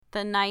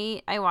the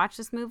night I watched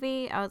this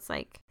movie, I was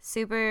like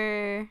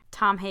super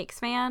Tom Hanks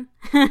fan.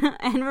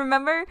 And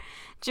remember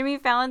Jimmy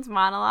Fallon's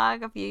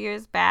monologue a few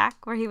years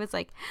back where he was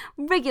like,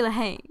 regular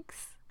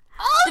Hanks.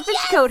 Oh, Da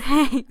Vinci Code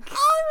Hanks.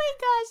 Oh my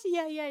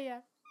gosh, yeah.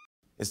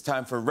 It's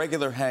time for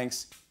regular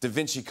Hanks, Da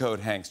Vinci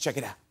Code Hanks. Check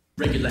it out.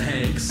 Regular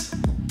Hanks,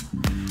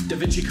 Da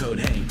Vinci Code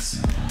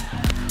Hanks.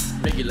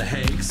 Regular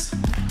Hanks,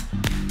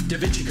 Da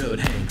Vinci Code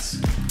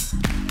Hanks.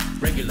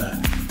 Regular,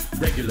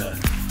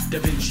 Da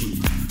Vinci,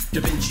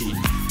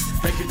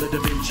 regular Da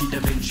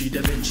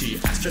Vinci,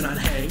 astronaut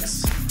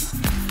Hanks,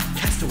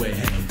 castaway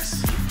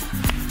Hanks,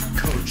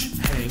 coach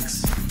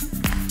Hanks,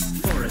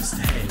 Forrest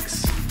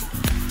Hanks,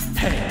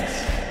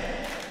 Hanks.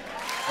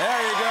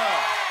 There you go.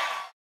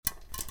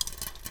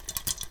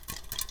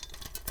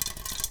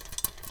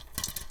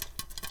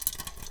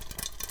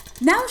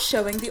 Now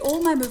showing the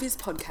All My Movies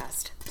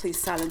podcast. Please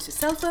silence your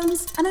cell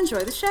phones and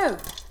enjoy the show.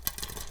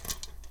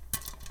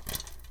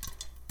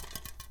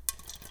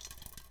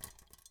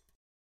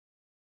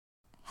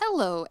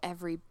 Hello,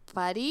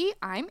 everybody.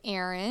 I'm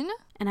Erin.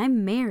 And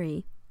I'm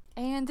Mary.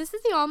 And this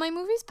is the All My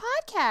Movies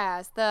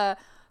podcast. The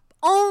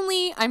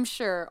only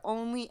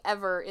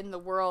ever in the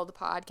world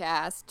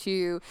podcast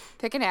to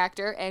pick an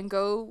actor and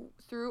go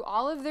through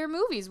all of their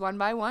movies one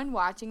by one,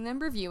 watching them,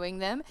 reviewing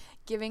them,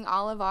 giving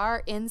all of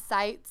our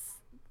insights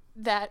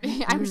that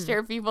I'm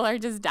sure people are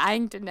just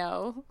dying to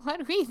know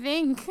what we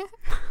think and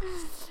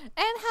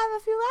have a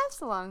few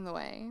laughs along the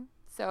way.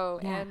 So,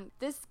 and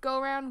this go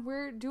around,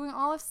 we're doing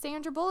all of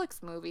Sandra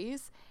Bullock's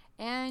movies,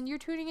 and you're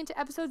tuning into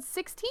episode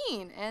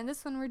 16. And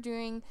this one we're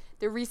doing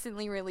the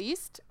recently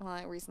released,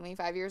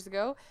 5 years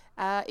ago,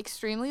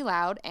 Extremely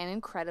Loud and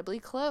Incredibly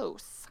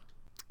Close.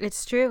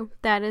 It's true.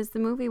 That is the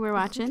movie we're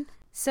watching.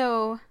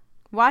 So,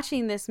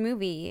 watching this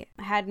movie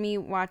had me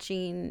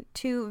watching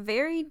two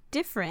very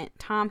different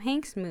Tom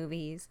Hanks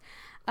movies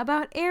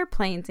about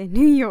airplanes in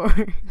New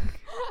York.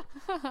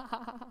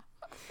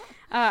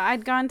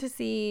 I'd gone to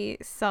see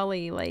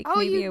Sully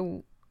maybe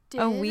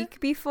a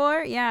week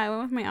before. Yeah, I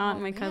went with my aunt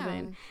and my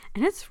cousin.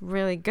 And it's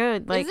really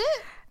good. Like, is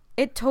it?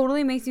 It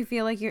totally makes you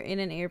feel like you're in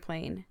an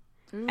airplane.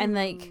 And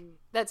like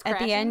that's at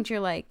the end you're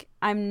like,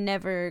 I'm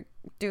not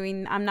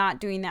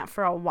doing that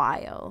for a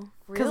while.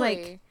 Really?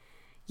 Like,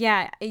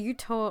 yeah,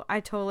 I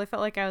totally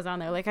felt like I was on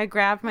there. Like, I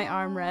grabbed my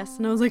armrest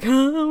and I was like,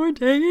 oh, we're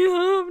taking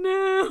off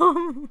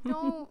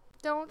now.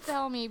 Don't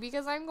tell me,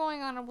 because I'm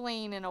going on a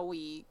plane in a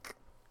week.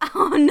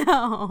 Oh,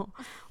 no.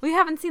 We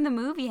haven't seen the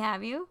movie,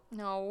 have you?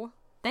 No.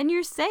 Then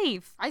you're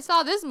safe. I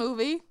saw this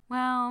movie.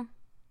 Well,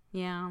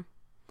 yeah.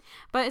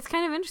 But it's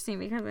kind of interesting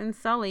because in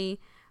Sully,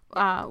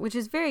 which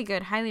is very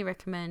good, highly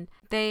recommend,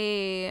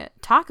 they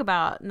talk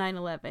about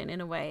 9/11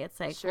 in a way. It's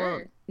like,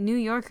 well, New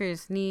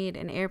Yorkers need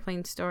an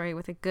airplane story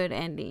with a good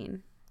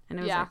ending. And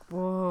it was like,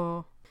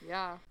 whoa.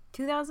 Yeah.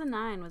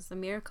 2009 was The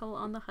Miracle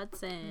on the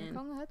Hudson.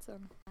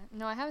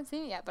 No, I haven't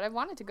seen it yet, but I've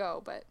wanted to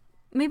go, but...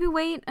 Maybe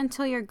wait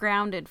until you're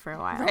grounded for a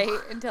while. Right,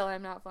 until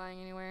I'm not flying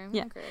anywhere.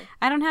 Yeah. Okay.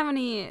 I don't have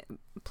any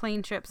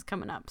plane trips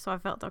coming up, so I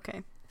felt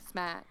okay.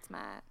 Smart.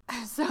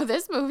 So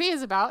this movie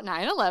is about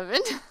 9/11.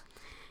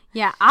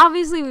 Yeah,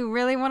 obviously we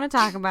really want to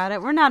talk about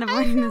it. We're not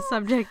avoiding the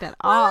subject at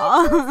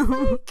all.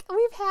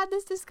 We've had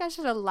this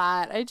discussion a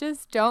lot. I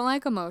just don't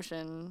like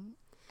emotion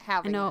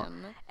having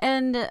them.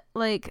 And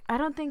like, I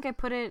don't think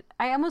I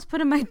almost put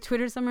in my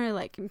Twitter somewhere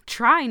like,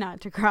 try not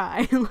to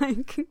cry.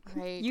 Like,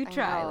 right, you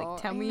try. Like,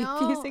 tell me if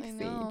you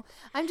succeed.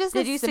 I'm just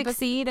Did you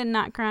succeed in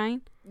not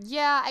crying?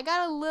 Yeah, I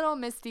got a little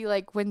misty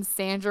like when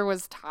Sandra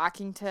was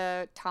talking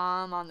to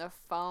Tom on the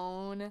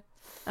phone.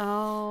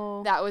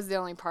 Oh. That was the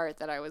only part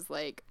that I was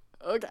like,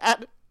 oh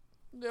God,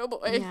 no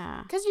boy.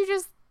 Yeah. Because you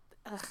just,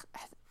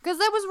 because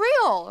that was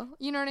real.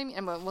 You know what I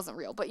mean? Well, it wasn't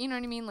real, but you know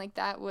what I mean? Like,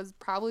 that was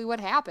probably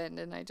what happened,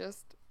 and I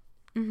just.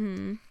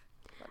 Mm-hmm.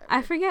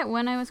 I forget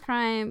when I was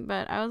crying,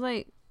 but I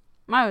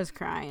was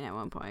crying at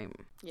one point.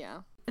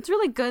 Yeah. It's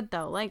really good,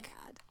 though. Like,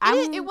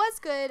 it was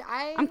good.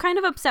 I'm kind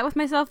of upset with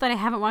myself that I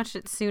haven't watched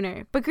it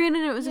sooner. But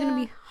granted, it was going to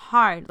be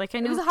hard. Like, I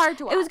knew it was hard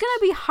to watch. It was going to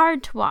be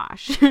hard to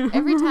watch.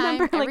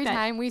 Every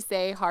time we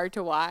say hard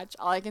to watch,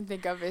 all I can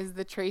think of is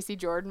the Tracy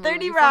Jordan movie.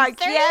 30 Rock,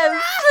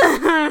 yes.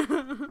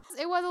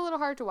 It was a little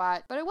hard to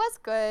watch, but it was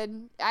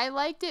good. I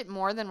liked it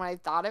more than what I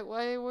thought I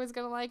was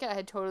going to like it. I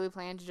had totally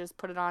planned to just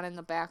put it on in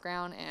the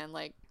background and,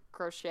 like,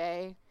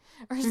 crochet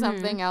or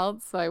something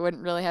else, so I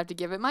wouldn't really have to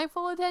give it my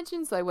full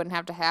attention, so I wouldn't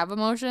have to have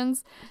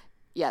emotions.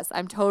 Yes,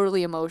 I'm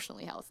totally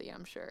emotionally healthy,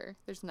 I'm sure.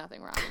 There's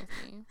nothing wrong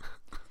with me.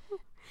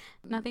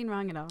 Nothing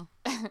wrong at all.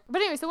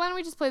 But anyway, so why don't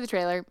we just play the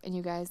trailer and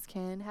you guys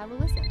can have a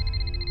listen.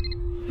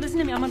 Listen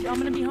to me, I'm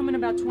gonna be home in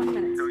about 20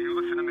 minutes. No, you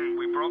listen to me.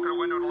 We broke a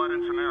window to let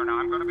in some air. Now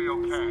I'm gonna be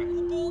okay.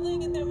 The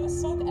building and there was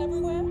smoke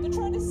everywhere. They're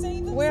trying to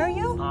save us. Where are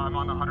you? I'm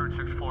on the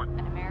 106th floor.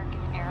 An American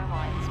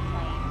Airlines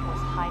plane was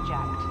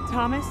hijacked.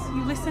 Thomas,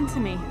 you listen to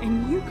me,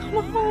 and you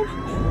come home.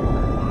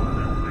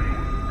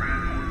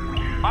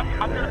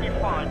 I'm gonna be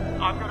fine.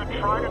 I'm gonna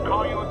try to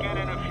call you again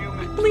in a few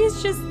minutes.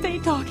 Please just stay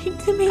talking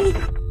to me.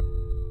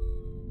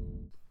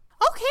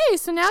 Okay, Okay,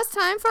 so now it's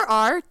time for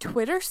our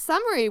Twitter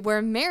summary, where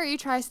Mary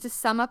tries to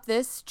sum up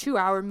this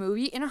 2-hour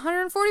movie in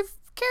 140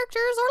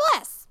 characters or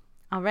less.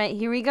 All right,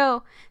 here we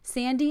go.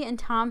 Sandy and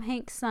Tom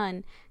Hanks'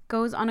 son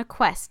goes on a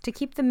quest to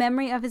keep the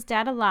memory of his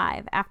dad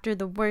alive after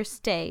the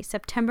worst day,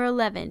 September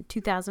 11,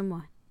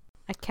 2001.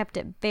 I kept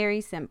it very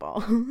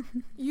simple.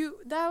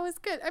 That was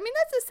good. I mean,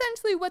 that's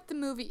essentially what the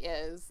movie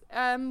is.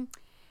 And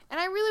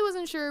I really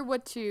wasn't sure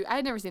I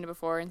had never seen it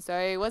before, and so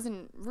I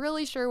wasn't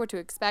really sure what to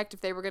expect, if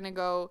they were going to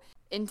go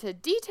into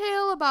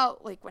detail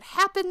about like what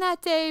happened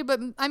that day. But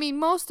I mean,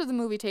 most of the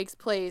movie takes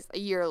place a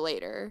year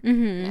later,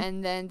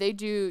 and then they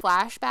do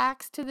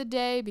flashbacks to the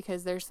day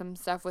because there's some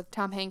stuff with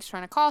Tom Hanks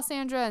trying to call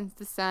Sandra and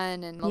the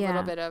son, and a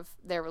little bit of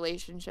their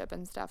relationship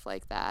and stuff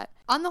like that.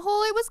 On the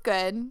whole, it was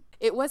good.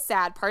 It was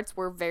sad. Parts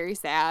were very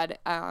sad,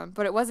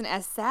 but it wasn't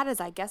as sad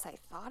as I guess I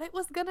thought it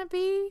was gonna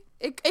be.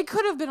 It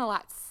could have been a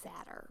lot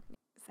sadder.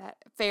 Is that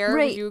fair?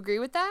 Right. Would you agree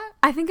with that?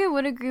 I think I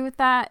would agree with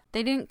that.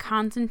 They didn't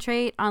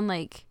concentrate on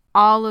like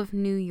all of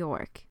New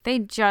York. They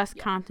just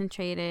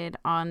concentrated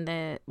on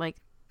the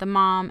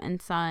mom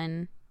and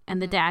son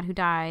and the dad who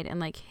died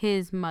and like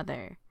his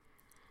mother.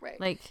 Right.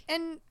 Like,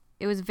 and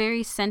it was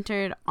very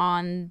centered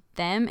on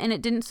them, and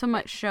it didn't so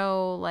much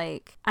show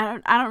like I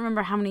don't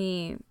remember how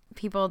many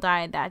people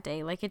died that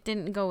day. Like, it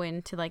didn't go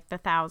into like the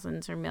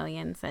thousands or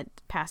millions that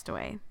passed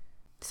away.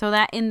 So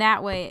that in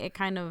that way, it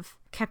kind of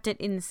kept it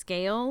in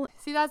scale.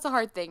 See, that's a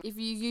hard thing. If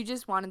you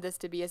just wanted this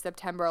to be a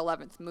September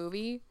 11th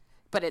movie,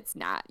 but it's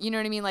not. You know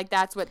what I mean? Like,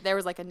 that's what, there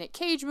was like a Nick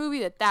Cage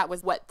movie that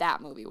was what that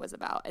movie was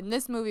about. And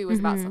this movie was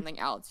about something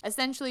else.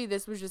 Essentially,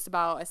 this was just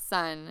about a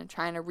son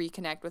trying to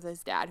reconnect with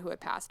his dad who had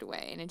passed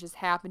away. And it just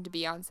happened to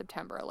be on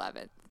September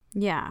 11th.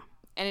 Yeah.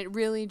 And it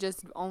really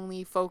just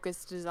only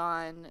focuses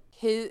on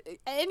his,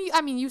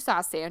 and you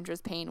saw Sandra's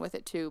pain with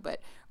it too,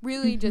 but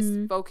really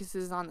just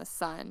focuses on the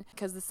son,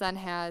 because the son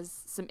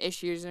has some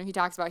issues. And he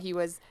talks about he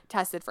was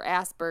tested for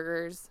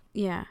Asperger's.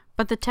 Yeah,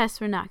 but the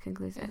tests were not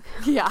conclusive.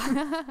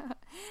 Yeah.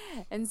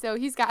 And so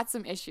he's got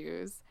some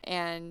issues.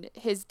 And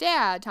his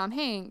dad, Tom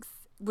Hanks,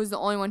 was the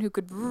only one who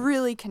could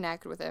really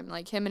connect with him.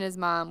 Like, him and his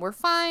mom were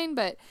fine,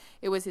 but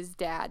it was his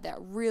dad that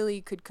really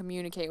could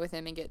communicate with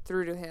him and get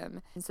through to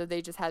him. And so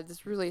they just had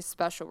this really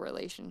special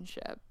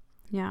relationship.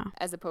 Yeah.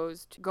 As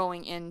opposed to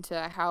going into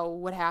how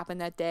what happened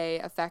that day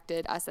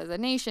affected us as a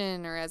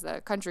nation or as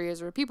a country,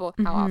 as a people.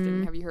 How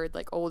often have you heard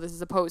like, oh, this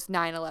is a post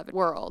 9/11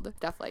 world,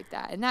 stuff like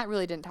that. And that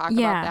really didn't talk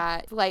about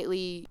that.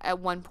 Slightly at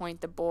one point,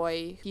 the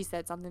boy, he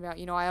said something about,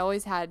 I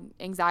always had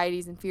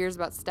anxieties and fears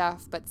about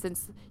stuff, but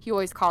since he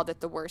always called it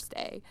the worst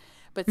day.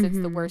 But since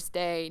the worst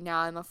day,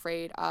 now I'm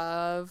afraid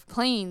of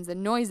planes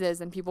and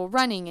noises and people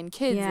running and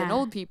kids and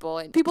old people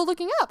and people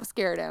looking up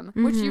scared him,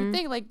 which you would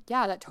think like,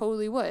 yeah, that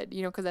totally would,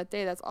 because that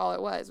day, that's all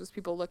it was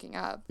people looking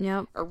up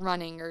or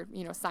running or,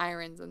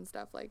 sirens and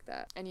stuff like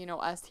that. And,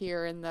 us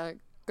here in the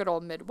good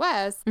old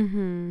Midwest, I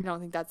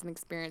don't think that's an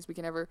experience we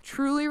can ever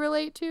truly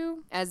relate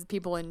to as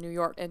people in New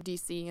York and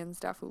DC and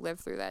stuff who lived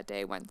through that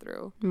day went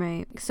through.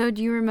 Right. So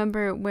do you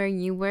remember where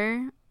you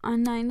were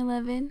on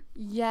 9/11?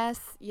 Yes,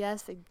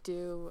 I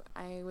do.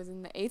 I was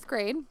in the 8th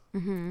grade,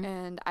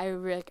 and I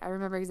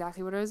remember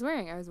exactly what I was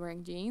wearing. I was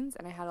wearing jeans,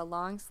 and I had a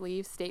long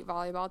sleeve state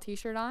volleyball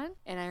t-shirt on,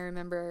 and I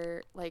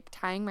remember like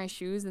tying my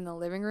shoes in the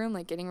living room,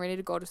 like getting ready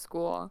to go to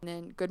school. And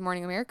then Good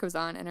Morning America was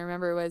on, and I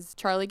remember it was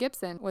Charlie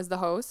Gibson was the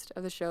host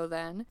of the show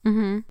then.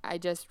 I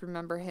just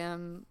remember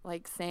him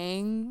like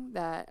saying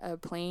that a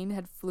plane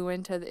had flew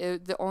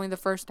into only the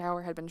first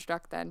tower had been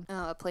struck then.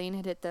 A plane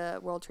had hit the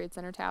World Trade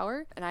Center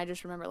tower, and I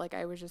just remember like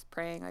I was just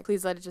praying like,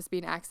 please let it just be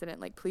an accident,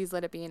 like please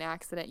let it be an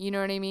accident, you know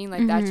what I mean?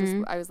 Like that's just,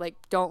 I was like,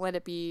 don't let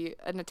it be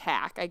an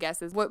attack, I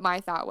guess is what my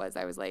thought was.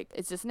 I was like,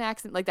 it's just an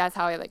accident. Like that's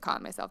how I like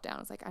calmed myself down. I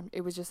was like,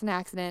 it was just an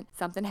accident,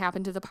 something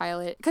happened to the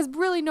pilot, because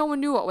really no one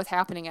knew what was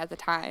happening at the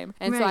time.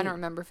 And so I don't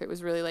remember if it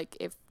was really like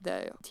if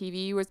the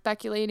TV was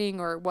speculating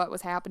or what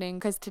was happening,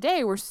 because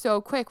today we're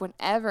so quick,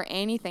 whenever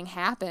anything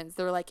happens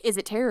they're like, is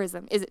it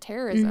terrorism,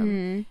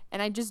 and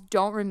I just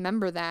don't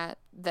remember that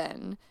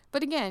then.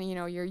 But again,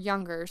 you're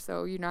younger,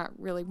 so you're not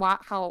really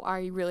how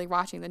are you really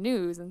watching the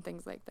news and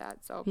things like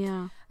that. So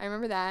yeah, I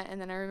remember that. And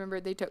then I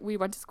remember we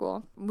went to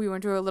school. We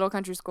went to a little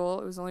country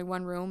school. It was only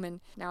one room, and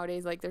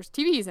nowadays like there's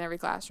TVs in every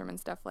classroom and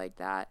stuff like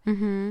that.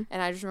 And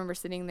I just remember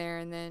sitting there,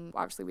 and then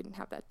obviously we didn't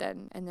have that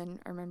then. And then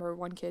I remember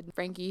one kid,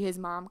 Frankie, his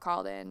mom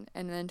called in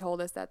and then told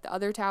us that the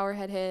other tower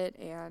had hit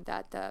and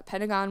that the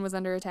Pentagon was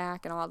under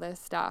attack and all this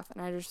stuff.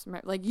 And I just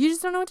remember, like, you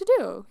just don't know what to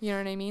do. You know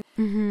what I mean?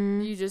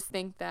 You just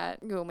think that,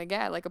 oh my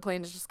God, like a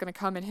plane is just going to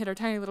come and hit our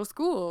tiny little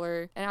school.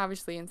 And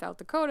obviously in South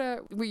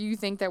Dakota, you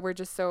think that we're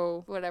just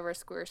so whatever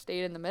square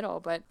state in the middle,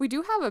 but we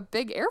do have a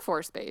big Air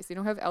Force base. We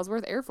have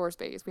Ellsworth Air Force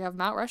Base. We have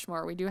Mount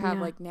Rushmore. We do have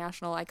like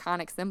national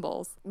iconic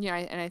symbols.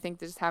 And I think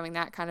just having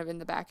that kind of in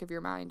the back of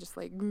your mind, just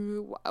like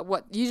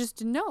what you just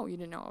didn't know. You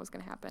didn't know what was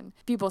going to happen.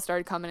 People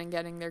started coming and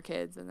getting their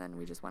kids, and then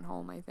we just went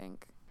home, I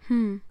think.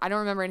 I don't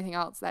remember anything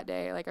else that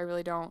day. Like, I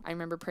really don't. I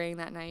remember praying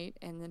that night,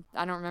 and then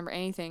I don't remember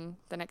anything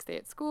the next day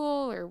at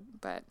school,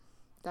 but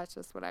That's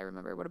just what I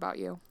remember. What about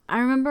you? I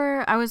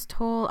remember I was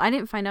told, I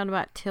didn't find out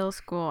about it till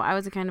school. I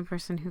was the kind of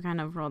person who kind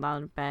of rolled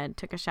out of bed,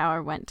 took a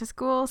shower, went to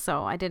school,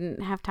 so I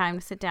didn't have time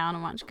to sit down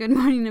and watch Good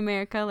Morning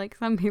America like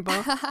some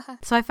people.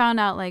 So I found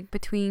out like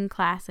between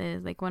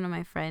classes, like one of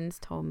my friends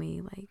told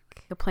me like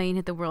the plane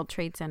hit the World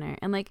Trade Center,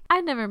 and like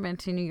I'd never been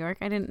to New York.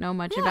 I didn't know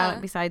much about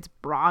it besides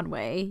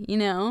Broadway, you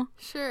know?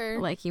 Sure.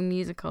 Like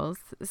musicals.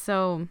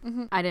 So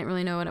I didn't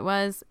really know what it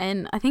was.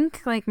 And I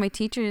think like my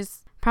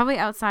teachers, probably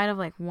outside of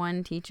like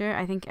one teacher,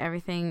 I think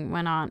everything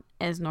went on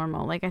as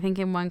normal. Like I think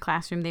in one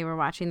classroom they were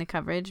watching the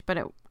coverage, but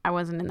I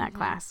wasn't in that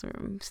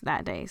classroom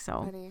that day.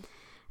 So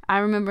I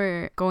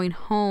remember going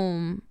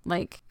home,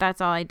 like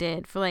that's all I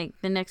did for like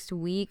the next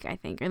week, I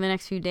think, or the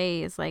next few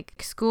days. Like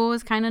school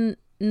was kind of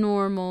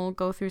normal,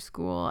 go through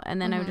school,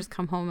 and then I would just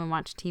come home and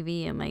watch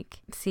TV and like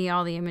see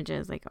all the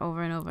images like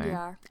over and over.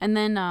 Yeah. And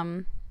then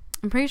I'm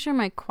pretty sure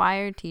my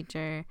choir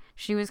teacher,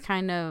 she was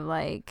kind of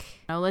like,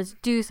 you know, let's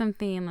do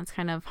something, let's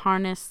kind of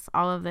harness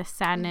all of this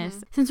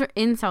sadness. Since we're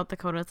in South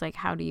Dakota, it's like,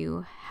 how do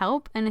you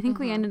help? And I think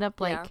we ended up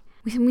like,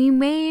 we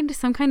made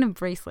some kind of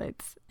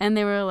bracelets, and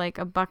they were like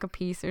 $1 a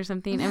piece or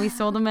something, and we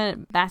sold them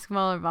at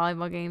basketball or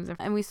volleyball games,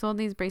 and we sold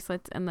these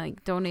bracelets and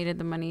like donated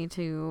the money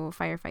to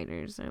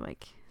firefighters or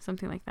like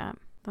something like that.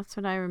 That's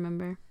what I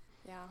remember.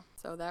 Yeah.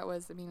 So that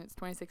was, I mean, it's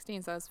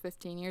 2016, so that was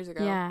 15 years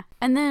ago. Yeah.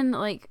 And then,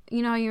 like,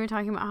 you know how you were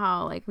talking about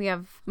how, like, we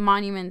have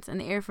monuments in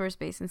the Air Force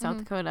Base in South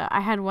Dakota.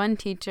 I had one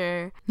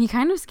teacher, he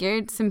kind of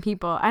scared some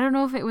people. I don't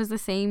know if it was the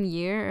same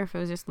year or if it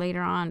was just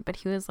later on, but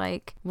he was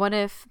like, what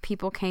if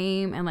people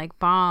came and, like,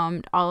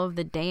 bombed all of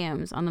the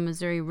dams on the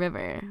Missouri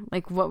River?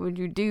 Like, what would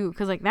you do?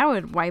 Because, like, that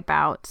would wipe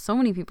out so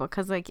many people.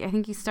 Because, like, I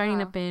think he's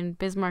starting up in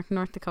Bismarck,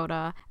 North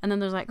Dakota, and then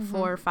there's, like,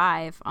 4 or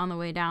 5 on the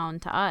way down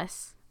to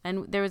us.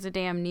 And there was a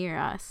dam near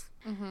us.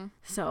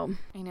 So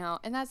I know,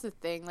 and that's the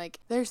thing, like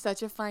there's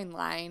such a fine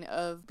line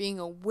of being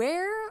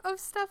aware of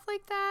stuff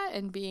like that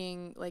and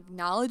being like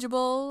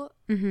knowledgeable,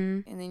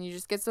 and then you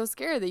just get so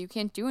scared that you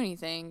can't do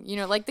anything, you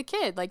know, like the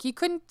kid, like he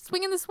couldn't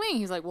swing in the swing.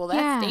 He's like, well,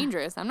 that's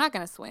dangerous, I'm not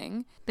gonna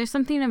swing. There's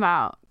something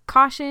about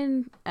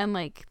caution and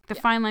like the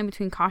fine line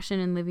between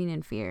caution and living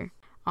in fear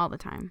all the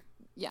time.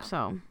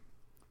 So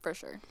for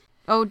sure.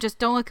 Oh, just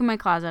don't look in my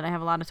closet, I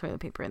have a lot of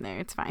toilet paper in there,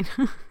 it's fine.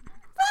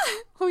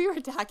 Who you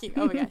were talking?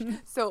 Oh my gosh.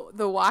 So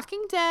The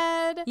Walking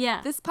Dead.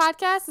 Yeah. This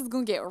podcast is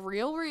going to get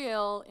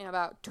real in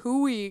about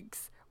 2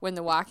 weeks when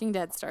The Walking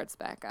Dead starts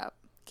back up.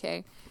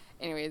 Okay.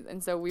 Anyways,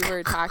 and so we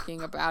were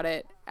talking about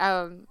it.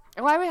 Well,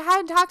 I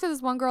had talked to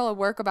this one girl at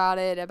work about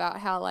it, about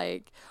how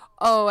like,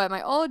 oh, at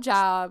my old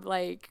job,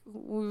 like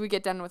we would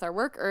get done with our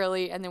work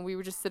early and then we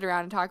would just sit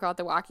around and talk about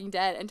The Walking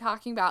Dead and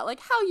talking about like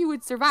how you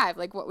would survive.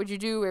 Like what would you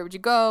do? Where would you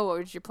go? What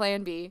would your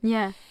plan be?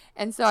 Yeah.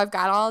 And so I've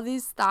got all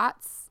these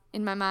thoughts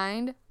in my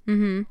mind.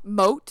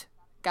 Moat.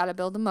 Gotta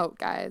build a moat,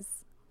 guys.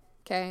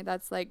 Okay,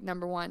 that's like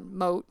number 1.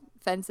 Moat,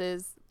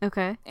 fences,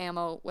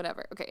 ammo,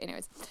 whatever. Okay,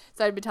 anyways,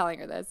 so I'd been telling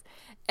her this,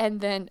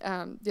 and then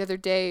the other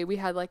day we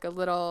had like a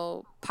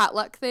little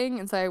potluck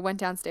thing, and so I went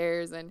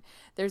downstairs and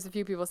there's a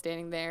few people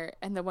standing there,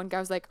 and the one guy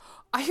was like,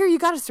 I hear you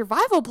got a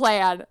survival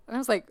plan, and I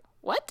was like,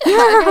 what?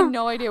 I had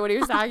no idea what he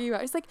was talking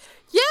about. He's like,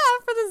 yeah,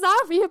 for the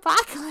zombie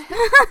apocalypse.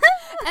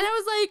 And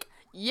I was like,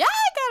 yeah,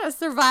 I got a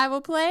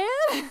survival plan.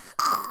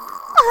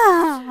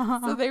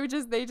 So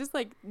they just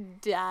like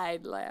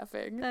died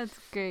laughing. That's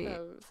great.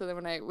 So then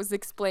when I was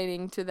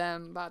explaining to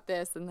them about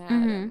this and that,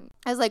 and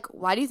I was like,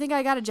 why do you think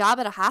I got a job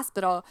at a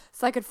hospital?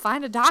 So I could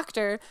find a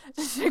doctor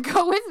to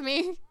go with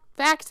me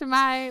back to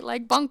my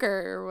like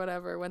bunker or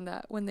whatever when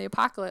the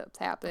apocalypse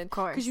happened. Of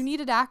course. Because you need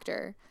a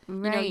doctor.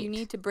 Right. You know, you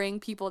need to bring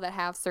people that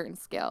have certain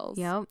skills.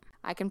 Yep.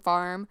 I can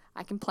farm,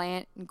 I can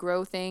plant and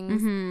grow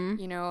things,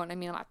 you know, and I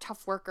mean, I'm a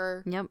tough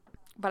worker. Yep.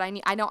 But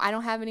I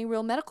don't have any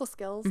real medical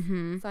skills,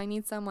 so I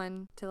need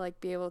someone to like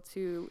be able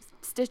to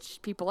stitch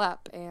people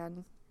up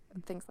and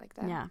things like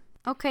that. Yeah.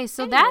 Okay,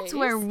 so that's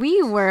where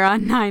we were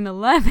on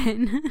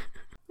 9/11.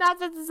 Not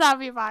at the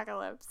zombie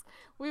apocalypse.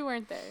 We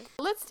weren't there.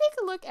 Let's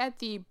take a look at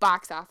the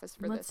box office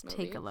for this movie.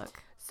 Let's take a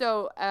look.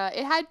 So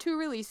it had 2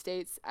 release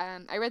dates.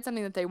 I read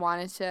something that they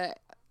wanted to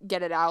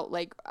get it out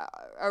like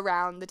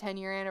around the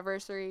 10-year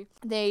anniversary.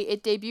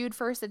 It debuted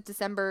first at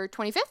December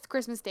 25th,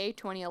 Christmas Day,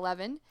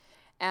 2011.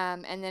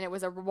 And then it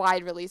was a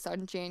wide release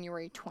on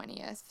January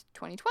 20th,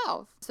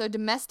 2012. So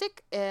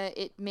domestic,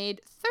 it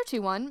made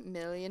 $31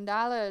 million.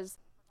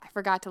 I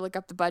forgot to look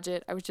up the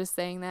budget. I was just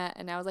saying that,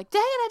 and I was like,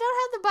 dang it, I don't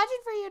have the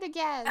budget for you to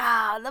guess.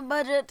 Ah, the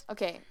budget.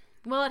 Okay.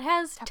 Well, it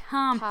has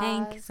Tom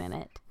Hanks in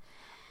it.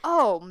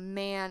 Oh,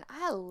 man.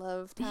 I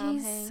love Tom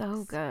Hanks. He's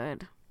so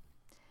good.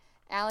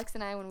 Alex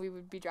and I, when we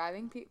would be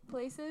driving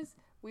places,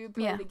 we would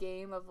play the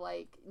game of,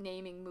 like,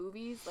 naming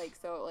movies. Like,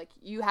 so, like,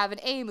 you have an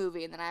A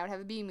movie, and then I would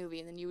have a B movie,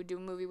 and then you would do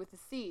a movie with a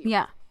C.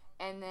 Yeah.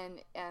 And then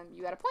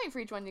you got a point for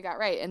each one you got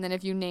right. And then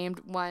if you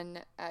named one,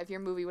 if your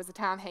movie was a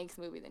Tom Hanks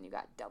movie, then you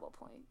got double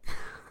point.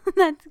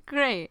 That's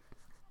great.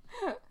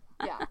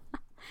 Yeah.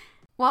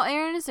 While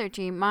Aaron is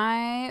searching,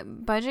 my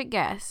budget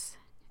guess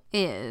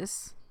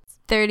is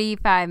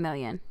 $35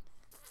 million.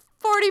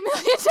 $40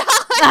 million.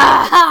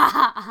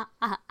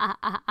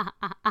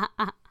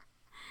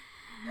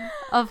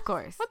 Of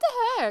course. What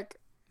the heck?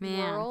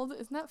 Man. World?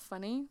 Isn't that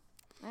funny?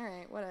 All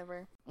right,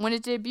 whatever. When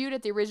it debuted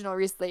at the original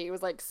release date, it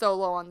was like so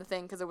low on the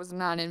thing because it was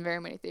not in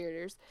very many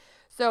theaters.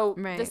 So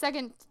the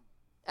second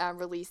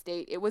release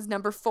date, it was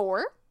number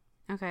 4.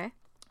 Okay.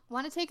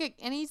 Want to take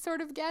any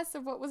sort of guess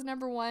of what was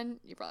number 1?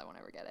 You probably won't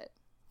ever get it.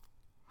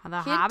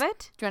 The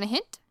Hobbit? Do you want a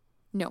hint?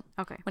 No.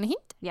 Okay. Want a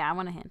hint? Yeah, I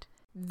want a hint.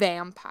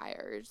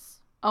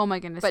 Vampires. Oh my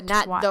goodness. But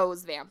not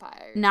those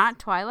vampires. Not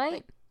Twilight?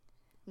 Like,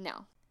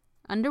 no.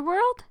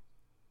 Underworld?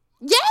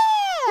 Yeah!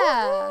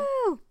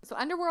 Woo-hoo! So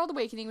Underworld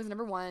Awakening was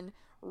number 1.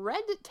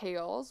 Red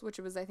Tails, which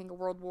was, I think, a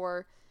World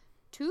War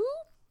II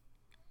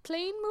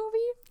plane movie.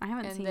 I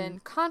haven't and seen. And then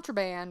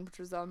Contraband, which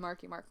was a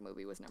Marky Mark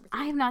movie, was number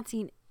 3. I have not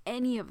seen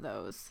any of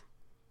those.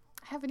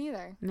 I haven't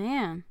either.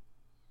 Man.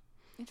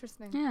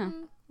 Interesting. Yeah.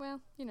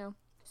 Well, you know.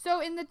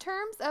 So in the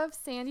terms of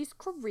Sandy's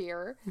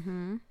career,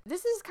 Mm-hmm.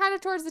 this is kind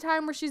of towards the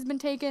time where she's been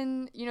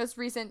taking, it's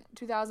recent,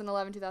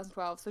 2011,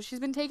 2012. So she's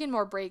been taking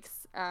more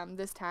breaks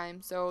this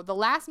time. So the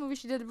last movie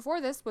she did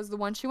before this was the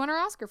one she won her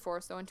Oscar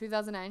for. So in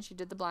 2009, she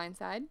did The Blind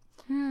Side.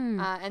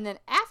 And then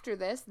after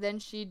this, then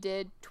she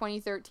did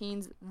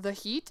 2013's The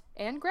Heat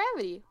and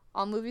Gravity,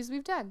 all movies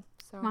we've done.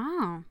 So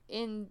Wow.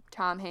 in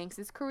Tom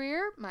Hanks'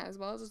 career, might as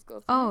well just go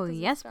through Oh, it 'cause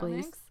yes, Tom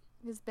please. Hanks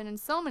has been in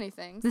so many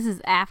things. This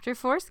is after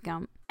Forrest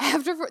Gump.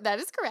 That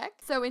is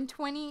correct. So in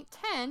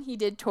 2010, he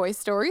did Toy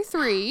Story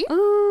 3.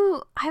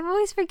 Ooh, I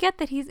always forget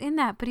that he's in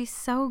that, but he's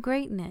so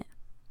great in it.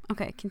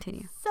 Okay,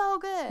 continue. So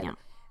good. Yeah.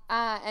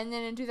 And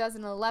then in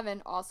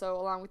 2011, also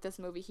along with this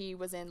movie, he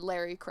was in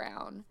Larry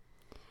Crown,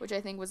 which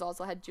I think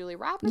had Julie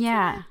Roberts in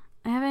Yeah, it.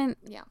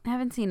 I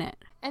haven't seen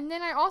it. And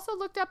then I also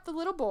looked up the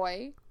little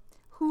boy,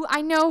 who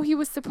I know he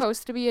was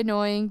supposed to be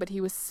annoying, but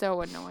he was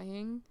so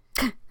annoying.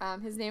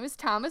 His name is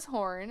Thomas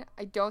Horn.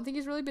 I don't think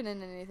he's really been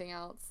in anything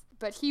else.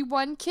 But he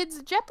won Kids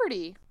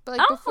Jeopardy. But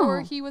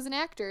before he was an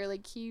actor,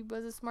 he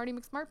was a Smarty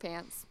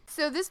McSmartpants.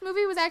 So this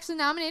movie was actually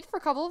nominated for a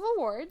couple of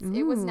awards.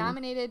 It was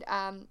nominated,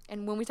 and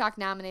when we talk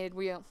nominated,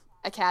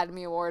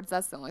 Academy Awards,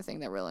 that's the only thing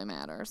that really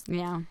matters.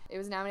 Yeah. It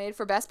was nominated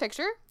for Best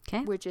Picture,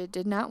 which it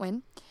did not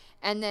win.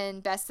 And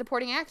then Best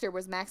Supporting Actor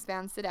was Max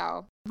von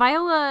Sydow.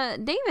 Viola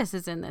Davis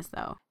is in this,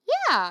 though.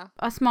 Yeah.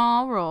 A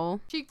small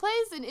role. She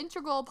plays an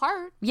integral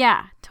part.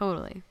 Yeah,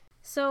 totally.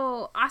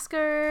 So,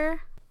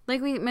 Oscar,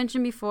 like we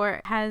mentioned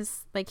before,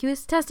 he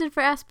was tested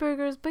for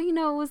Asperger's, but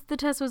the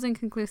test was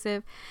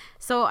inconclusive.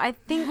 So I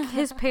think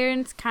his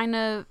parents kind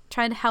of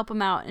tried to help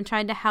him out and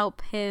tried to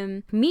help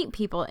him meet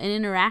people and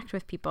interact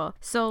with people.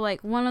 So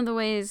one of the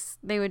ways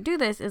they would do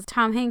this is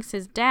Tom Hanks,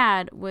 his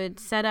dad, would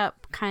set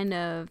up kind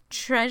of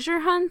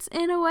treasure hunts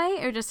in a way,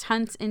 or just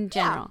hunts in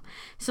general. Yeah.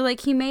 So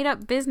he made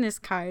up business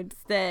cards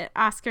that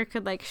Oscar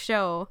could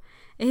show.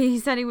 He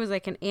said he was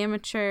an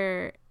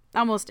amateur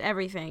almost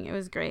everything. It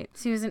was great.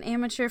 So he was an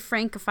amateur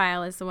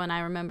Francophile is the one I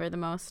remember the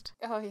most.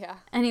 Oh, yeah.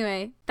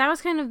 Anyway, that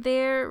was kind of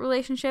their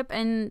relationship,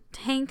 and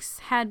Hanks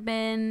had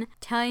been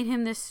telling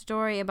him this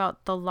story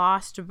about the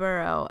Lost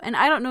Borough. And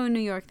I don't know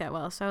New York that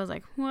well, so I was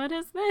like, what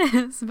is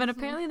this? But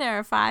apparently there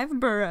are 5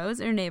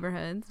 boroughs or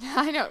neighborhoods.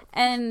 I know.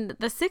 And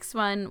the 6th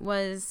one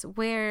was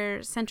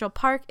where Central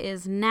Park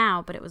is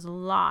now, but it was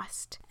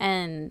lost.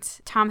 And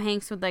Tom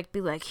Hanks would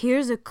be like,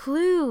 here's a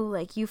clue.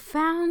 You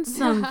found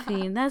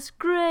something. That's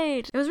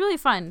great. It was really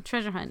fun.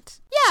 Treasure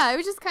hunt. Yeah, it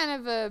was just kind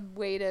of a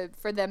way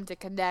for them to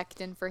connect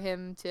and for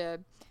him to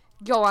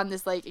go on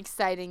this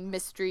exciting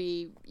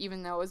mystery,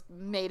 even though it was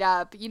made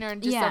up,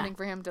 something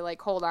for him to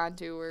hold on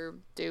to or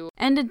do.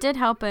 And it did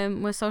help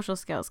him with social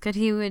skills, because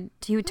he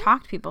would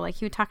talk to people.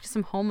 He would talk to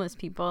some homeless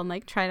people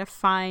and try to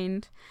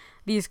find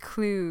these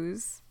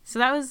clues. So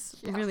that was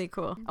really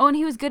cool. Oh, and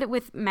he was good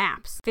with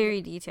maps,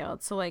 very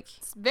detailed. So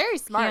it's very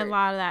smart. He had a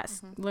lot of that,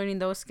 learning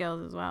those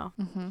skills as well.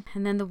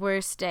 And then the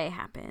worst day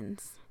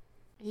happens.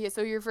 Yeah,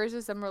 so he refers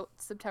to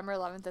September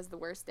 11th as the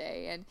worst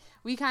day, and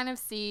we kind of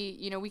see,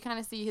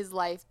 his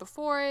life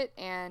before it,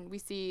 and we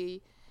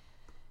see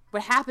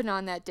what happened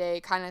on that day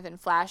kind of in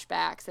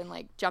flashbacks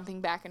and jumping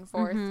back and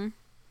forth.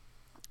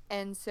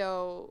 And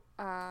so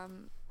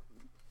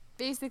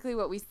basically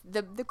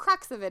the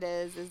crux of it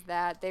is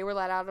that they were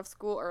let out of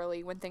school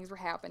early when things were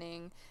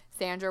happening.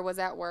 Sandra was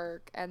at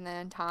work, and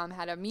then Tom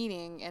had a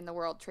meeting in the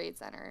World Trade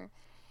Center.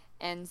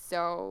 And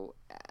so,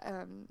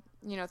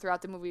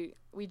 throughout the movie,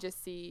 we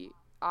just see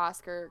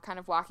Oscar kind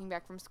of walking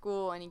back from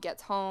school, and he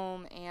gets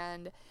home,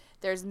 and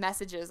there's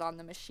messages on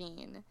the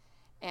machine,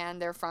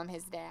 and they're from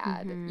his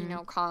dad,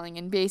 calling,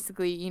 and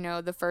basically,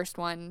 the first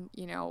one,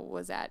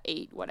 was at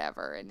 8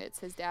 whatever, and it's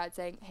his dad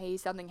saying, hey,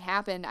 something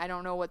happened, I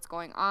don't know what's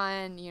going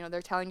on,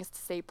 they're telling us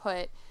to stay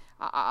put,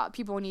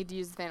 people need to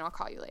use the fan, I'll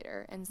call you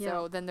later. And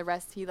so then the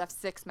rest, he left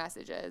 6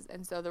 messages,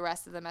 and so the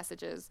rest of the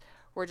messages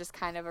were just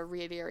kind of a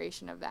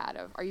reiteration of that,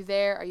 of are you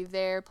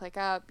there, pick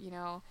up,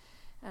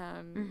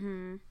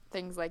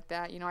 things like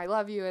that, I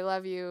love you,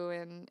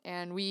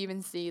 and we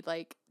even see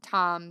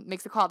Tom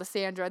makes a call to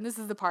Sandra, and this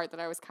is the part that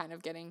I was kind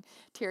of getting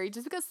teary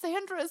just because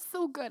Sandra is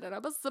so good and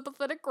I'm a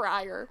sympathetic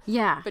crier.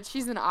 Yeah. But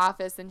she's in the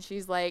office and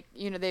she's like,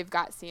 they've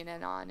got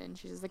CNN on and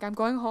she's just like, I'm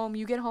going home.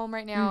 You get home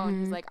right now. And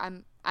he's like,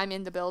 I'm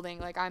in the building.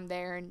 Like, I'm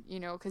there. And,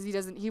 because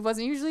he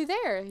wasn't usually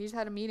there. He just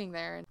had a meeting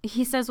there. And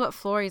he says what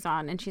floor he's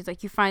on. And she's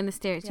like, you find the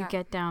stairs. You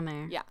get down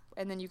there. Yeah.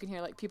 And then you can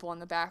hear, like, people in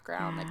the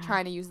background, like,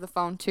 trying to use the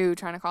phone, too,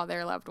 trying to call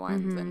their loved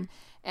ones.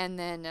 And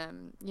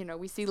then,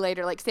 we see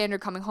later, like, Sandra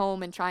coming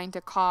home and trying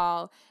to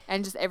call,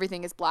 and just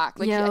everything is blocked.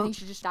 Like, I think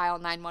she just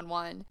dialed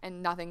 911,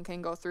 and nothing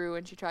can go through,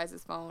 and she tries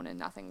his phone, and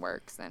nothing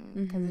works, and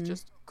because it's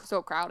just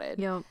so crowded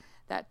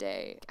that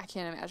day. I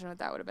can't imagine what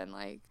that would have been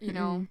like,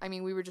 I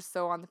mean, we were just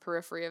so on the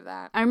periphery of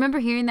that. I remember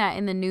hearing that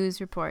in the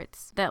news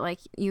reports, that, like,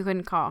 you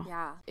couldn't call.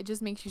 Yeah. It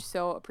just makes you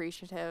so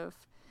appreciative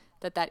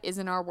that is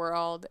in our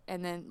world,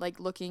 and then, like,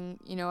 looking,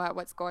 at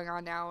what's going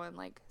on now in,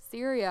 like,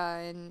 Syria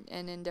and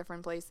in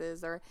different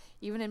places, or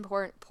even in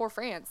poor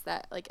France,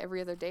 that, like, every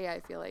other day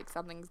I feel like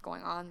something's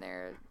going on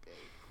there,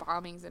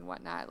 bombings and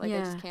whatnot. Like, I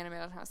just can't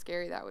imagine how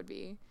scary that would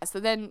be. So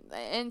then,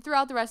 and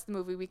throughout the rest of the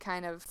movie, we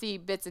kind of see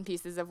bits and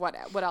pieces of what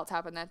else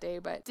happened that day,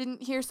 but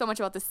didn't hear so much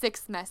about the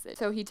 6th message.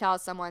 So he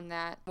tells someone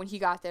that when he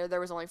got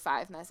there was only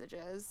 5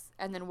 messages,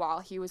 and then while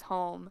he was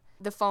home,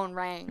 the phone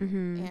rang,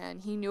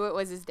 and he knew it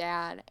was his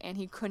dad, and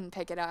he couldn't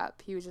pick it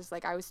up. He was just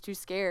like, I was too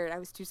scared.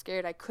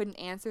 I couldn't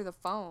answer the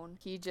phone.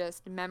 He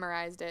just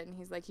memorized it, and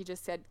he's like, he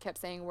just kept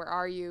saying, where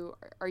are you?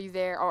 Are you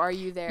there? Or are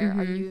you there?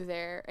 Are you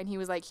there? And he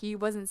was like, he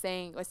wasn't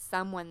saying, was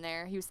someone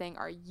there? He was saying,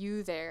 are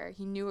you there?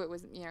 He knew it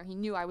was, he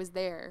knew I was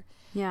there.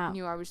 Yeah. He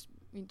knew I was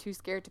too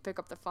scared to pick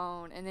up the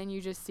phone. And then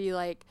you just see,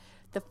 like,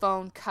 the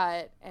phone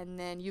cut, and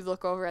then you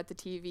look over at the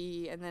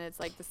TV, and then it's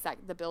like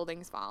the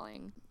building's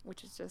falling,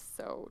 which is just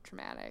so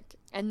traumatic.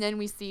 And then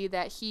we see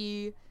that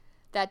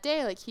that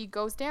day, like, he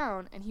goes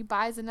down and he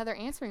buys another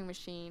answering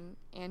machine,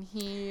 and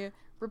he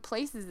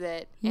replaces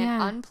it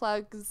and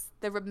unplugs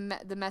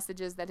the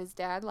messages that his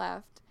dad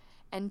left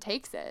and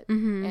takes it.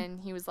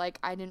 And he was like,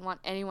 I didn't want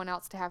anyone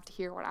else to have to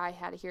hear what I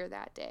had to hear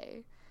that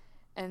day.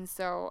 And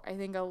so I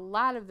think a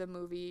lot of the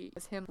movie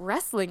is him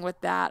wrestling with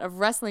that, of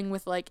wrestling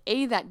with, like,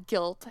 A, that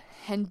guilt,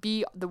 and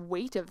B, the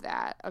weight of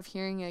that, of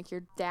hearing, like,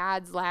 your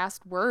dad's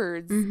last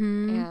words,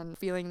 and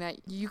feeling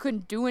that you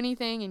couldn't do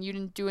anything and you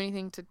didn't do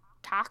anything to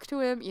talk to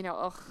him,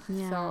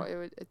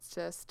 So it's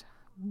just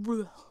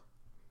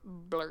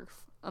blurf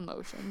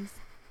emotions.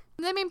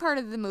 The main part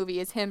of the movie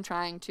is him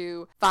trying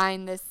to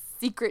find this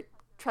secret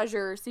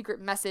treasure, secret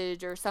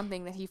message, or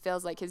something that he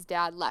feels like his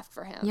dad left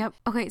for him. Yep.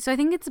 Okay, so I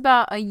think it's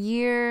about a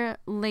year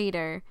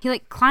later. He,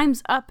 like,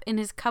 climbs up in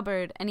his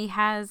cupboard, and he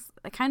has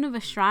a kind of a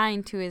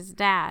shrine to his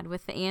dad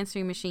with the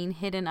answering machine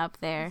hidden up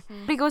there.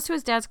 But he goes to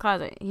his dad's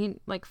closet. He,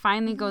 like,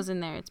 finally goes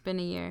in there. It's been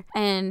a year.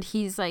 And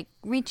he's, like,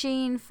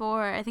 reaching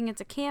for, I think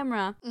it's a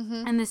camera,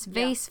 and this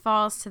vase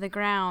falls to the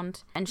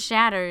ground and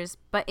shatters.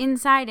 But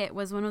inside it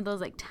was one of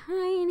those, like,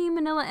 tiny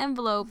manila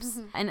envelopes,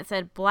 and it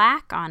said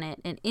black on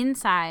it, and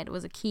inside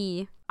was a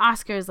key.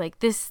 Oscar's like,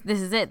 this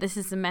is it. This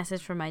is the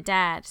message from my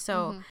dad.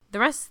 So the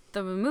rest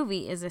of the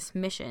movie is this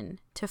mission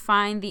to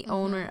find the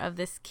owner of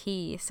this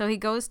key. So he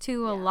goes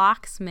to a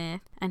locksmith,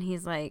 and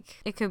he's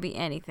like, it could be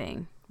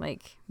anything.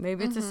 Like,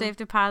 maybe it's a safe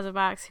deposit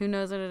box. Who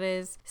knows what it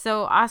is?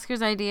 So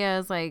Oscar's idea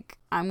is like,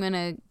 I'm going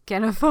to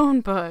get a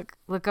phone book,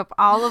 look up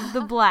all of the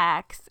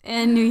blacks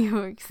in New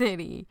York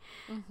City,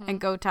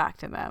 and go talk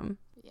to them.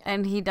 Yeah.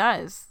 And he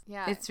does.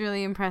 Yeah. It's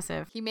really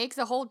impressive. He makes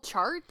a whole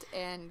chart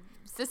and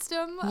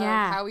system of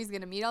how he's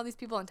going to meet all these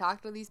people and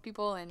talk to these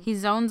people. And he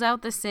zones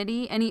out the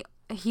city, and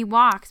he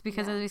walks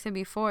because, as we said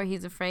before,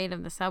 he's afraid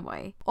of the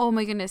subway. Oh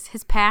my goodness,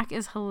 his pack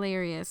is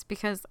hilarious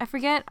because I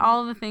forget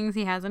all the things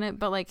he has in it,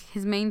 but, like,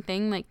 his main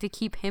thing, like, to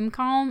keep him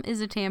calm is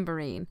a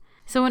tambourine.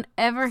 So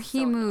whenever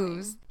he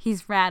moves,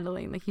 he's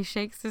rattling. Like, he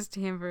shakes his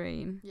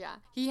tambourine. Yeah.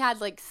 He had,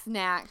 like,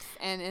 snacks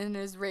and an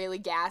Israeli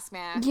gas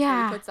mask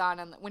that he puts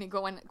on when he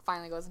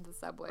finally goes into the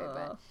subway.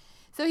 But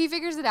so he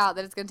figures it out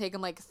that it's going to take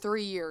him, like,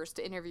 3 years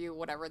to interview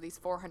these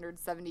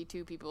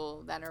 472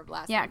 people that are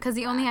blasted. Yeah, because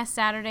he only has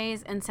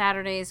Saturdays, and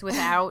Saturdays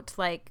without,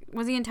 like,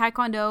 was he in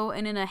Taekwondo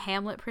and in a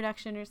Hamlet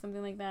production or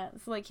something like that?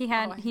 So, like,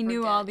 he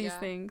knew all these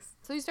things.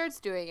 So he starts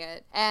doing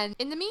it. And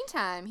in the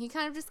meantime, he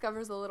kind of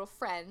discovers a little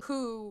friend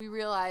who we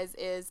realize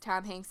is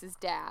Tom Hanks'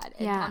 dad.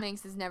 And Tom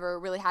Hanks has never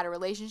really had a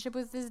relationship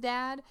with his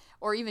dad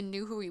or even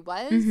knew who he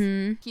was.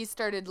 He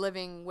started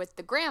living with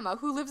the grandma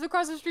who lives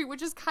across the street,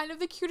 which is kind of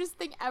the cutest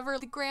thing ever.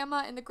 The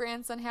grandma and the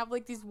grandson have,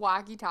 like, these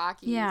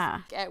walkie-talkies. Yeah.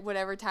 At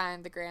whatever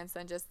time the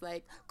grandson just,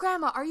 like,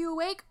 Grandma, are you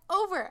awake?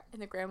 Over.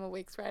 And the grandma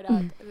wakes right up.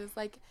 And it's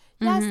like,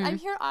 yes, I'm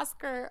here,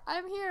 Oscar.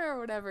 I'm here, or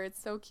whatever.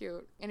 It's so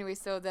cute. Anyway,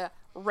 so the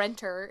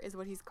renter is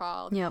what he's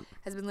called.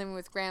 Has been living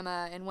with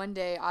grandma, and one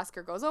day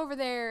Oscar goes over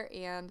there,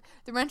 and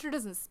the renter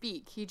doesn't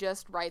speak. He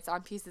just writes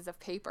on pieces of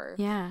paper.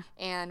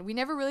 And we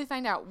never really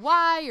find out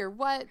why or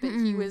what, but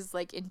he was,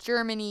 like, in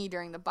Germany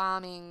during the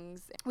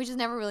bombings. We just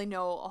never really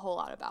know a whole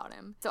lot about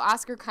him. So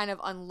Oscar kind of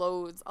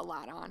unloads a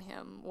lot on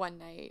him one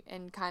night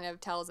and kind of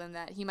tells him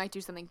that he might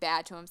do something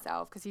bad to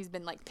himself because he's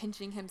been, like,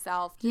 pinching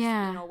himself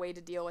just, a way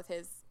to deal with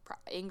his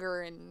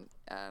anger and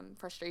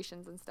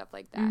frustrations and stuff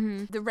like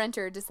that. The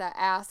renter just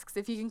asks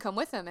if he can come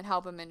with him and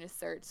help him in his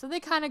search. So they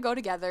kind of go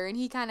together, and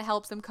he kind of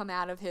helps him come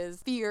out of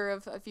his fear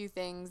of a few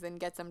things and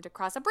gets him to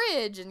cross a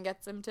bridge and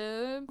gets him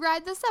to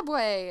ride the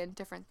subway and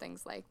different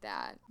things like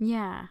that.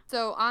 Yeah.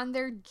 So on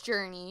their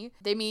journey,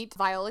 they meet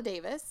Viola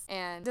Davis,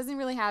 and doesn't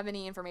really have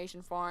any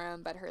information for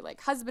him, but her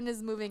like husband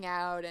is moving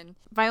out, and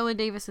Viola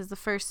Davis is the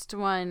first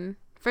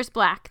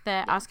black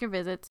that Oscar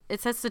visits. It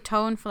sets the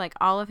tone for like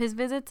all of his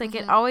visits. Like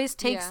it always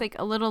takes like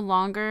a little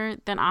longer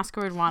than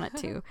Oscar would want it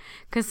to,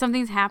 because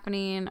something's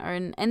happening,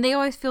 and they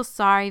always feel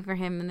sorry for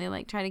him, and they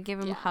like try to give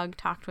him a hug,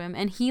 talk to him,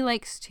 and he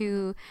likes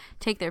to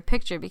take their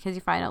picture because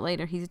you find out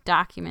later he's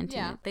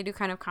documenting it. They do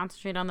kind of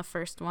concentrate on the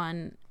first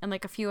one and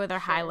like a few other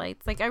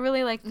highlights. Like I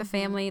really liked the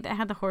family that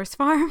had the horse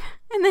farm,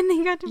 and then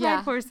they got to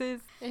ride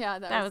horses. Yeah,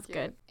 that was cute.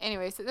 Good.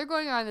 Anyway, so they're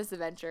going on this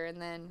adventure,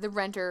 and then the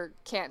renter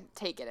can't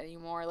take it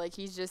anymore. Like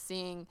he's just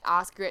seeing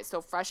Oscar get so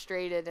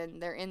frustrated,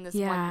 and they're in this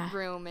one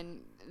room,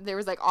 and there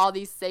was like all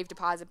these safe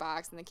deposit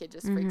box, and the kid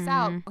just freaks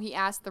out. He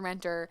asks the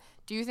renter,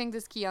 "Do you think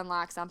this key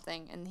unlocks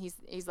something?" And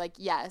he's like,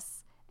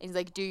 "Yes." And he's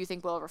like, "Do you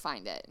think we'll ever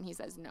find it?" And he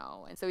says,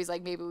 "No." And so he's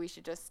like, "Maybe we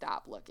should just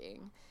stop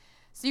looking."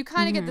 So you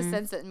kind of get the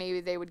sense that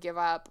maybe they would give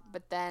up,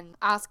 but then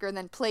Oscar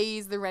then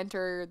plays the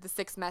renter the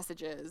 6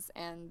 messages,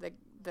 and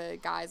the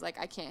guy's like,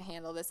 "I can't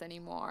handle this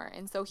anymore."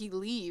 And so he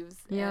leaves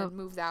and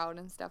moves out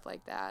and stuff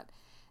like that.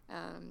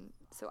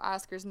 So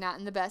Oscar's not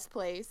in the best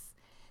place.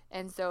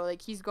 And so,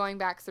 like, he's going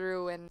back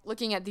through and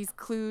looking at these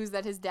clues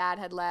that his dad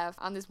had left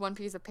on this one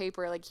piece of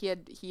paper. Like, he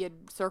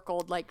had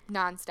circled, like,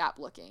 nonstop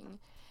looking.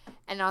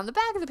 And on the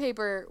back of the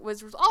paper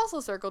was also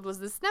circled was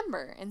this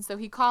number. And so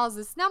he calls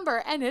this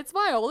number, and it's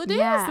Viola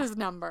Davis's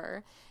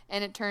number.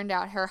 And it turned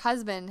out her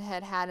husband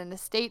had an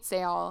estate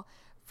sale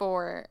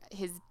for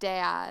his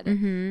dad.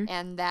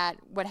 And that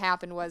what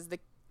happened was the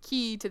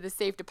key to the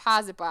safe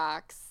deposit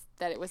box,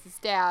 that it was his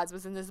dad's,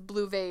 was in this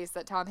blue vase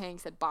that Tom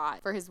Hanks had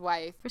bought for his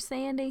wife. For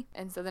Sandy.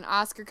 And so then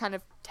Oscar kind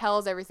of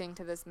tells everything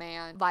to this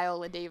man,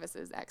 Viola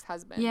Davis's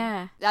ex-husband.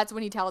 Yeah. That's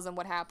when he tells him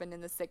what happened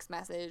in the 6th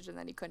message, and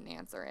that he couldn't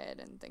answer it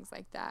and things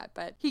like that.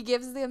 But he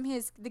gives them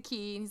the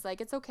key, and he's like,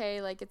 "It's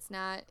okay, like it's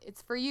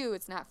for you,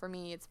 it's not for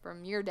me, it's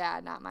from your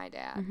dad, not my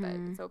dad, but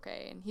it's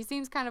okay." And he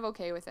seems kind of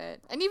okay with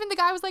it. And even the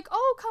guy was like,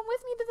 "Oh, come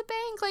with me to the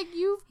bank, like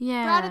you've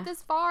brought it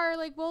this far,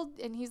 like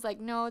and he's like,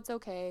 "No, it's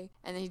okay."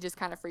 And then he just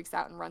kind of freaks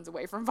out and runs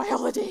away from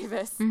Viola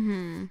Davis.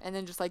 And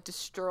then just like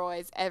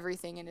destroys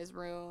everything in his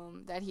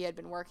room that he had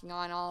been working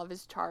on, all of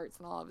his charts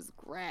and all of his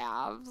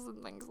graphs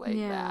and things like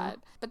that.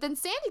 But then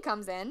Sandy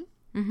comes in,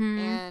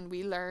 and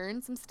we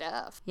learn some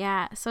stuff.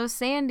 Yeah, so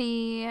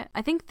Sandy,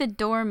 I think the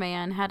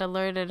doorman had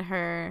alerted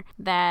her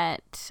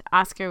that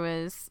Oscar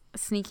was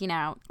sneaking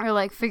out, or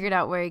like figured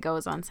out where he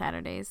goes on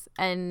Saturdays,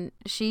 and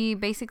she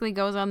basically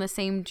goes on the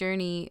same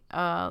journey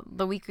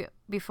the week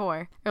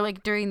before, or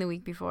like during the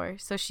week before.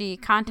 So she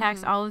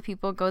contacts all the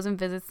people, goes and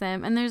visits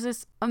them, and there's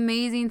this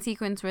amazing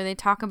sequence where they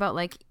talk about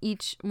like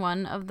each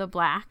one of the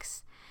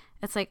blacks.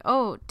 It's like,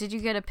 "Oh, did you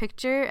get a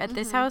picture at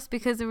this house?"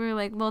 Because there were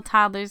like little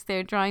toddlers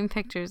there drawing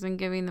pictures and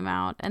giving them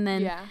out. And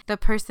then the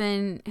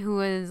person who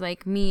was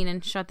like mean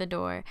and shut the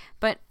door.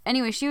 But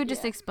anyway, she would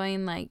just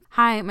explain like,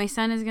 "Hi, my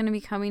son is going to be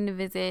coming to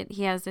visit.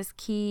 He has this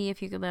key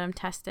if you could let him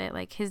test it.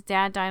 Like his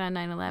dad died on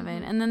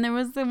 9/11. And then there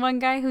was the one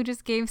guy who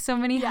just gave so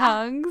many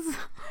hugs.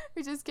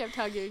 We just kept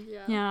hugging.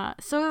 Yeah.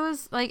 So it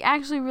was like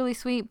actually really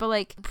sweet. But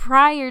like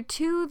prior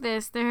to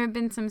this, there have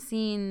been some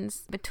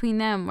scenes between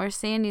them where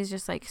Sandy's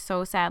just like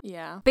so sad.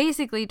 Yeah.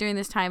 Basically, during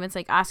this time, it's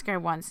like Oscar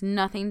wants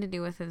nothing to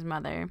do with his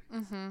mother.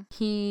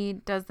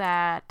 He does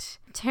that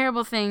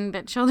terrible thing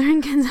that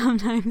children can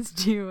sometimes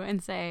do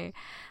and say,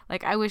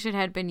 like, "I wish it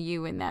had been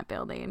you in that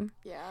building."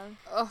 Yeah.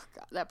 Oh,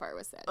 God, that part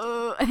was sad.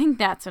 I think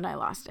that's when I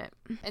lost it.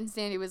 And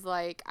Sandy was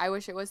like, "I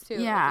wish it was too.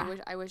 Yeah.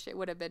 Like, I wish it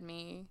would have been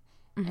me."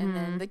 And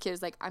then the kid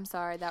was like, "I'm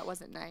sorry, that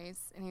wasn't nice."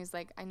 And he was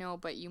like, "I know,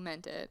 but you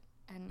meant it."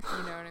 And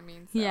you know what I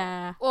mean? So.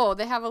 Yeah. Oh,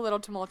 they have a little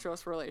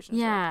tumultuous relationship.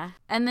 Yeah.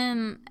 And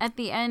then at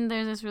the end,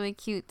 there's this really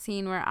cute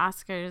scene where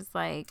Oscar's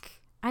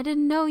like, "I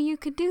didn't know you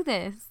could do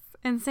this."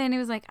 And Sandy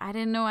was like, "I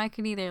didn't know I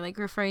could either," like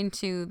referring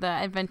to the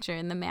adventure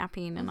and the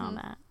mapping and all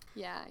that.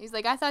 Yeah, he's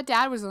like, "I thought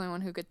Dad was the only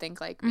one who could think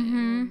like me,"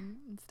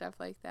 and stuff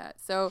like that.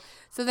 So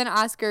then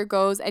Oscar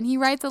goes and he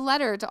writes a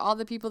letter to all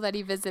the people that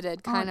he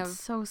visited, kind of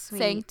so sweet,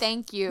 saying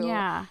thank you.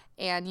 Yeah.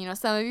 And, you know,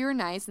 some of you were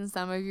nice and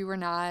some of you were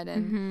not.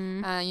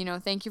 And, you know,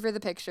 thank you for the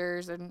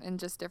pictures and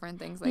just different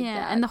things like that.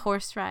 Yeah, and the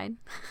horse ride.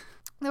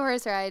 The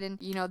horse ride.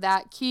 And, you know,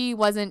 that key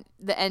wasn't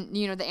the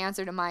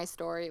answer to my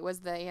story. It was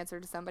the answer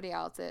to somebody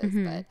else's.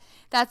 But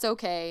that's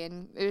okay.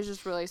 And it was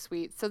just really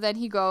sweet. So then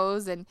he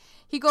goes and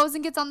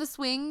gets on the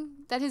swing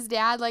that his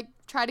dad, like,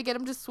 tried to get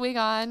him to swing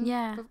on.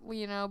 Yeah.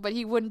 You know, but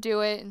he wouldn't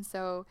do it. And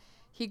so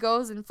he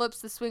goes and flips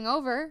the swing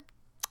over.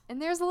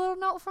 And there's a little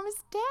note from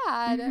his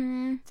dad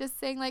just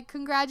saying, like,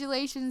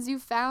 "Congratulations, you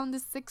found the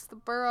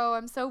 6th borough.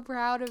 I'm so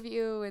proud of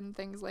you," and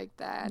things like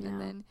that. Yeah. And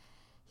then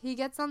he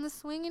gets on the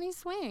swing and he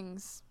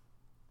swings.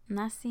 And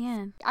that's the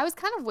end. I was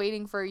kind of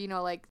waiting for,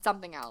 like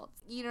something else.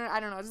 I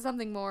don't know, just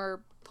something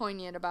more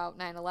poignant about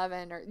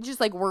 9/11 or just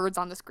like words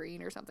on the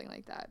screen or something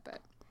like that.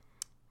 But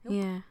nope.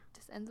 Yeah.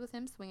 Just ends with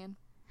him swinging.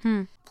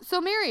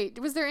 So, Mary,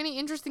 was there any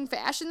interesting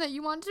fashion that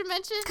you wanted to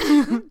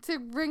mention to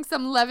bring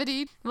some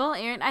levity? Well,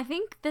 Erin, I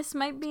think this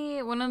might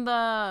be one of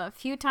the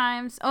few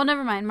times. Oh,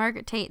 never mind.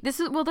 Margaret Tate. This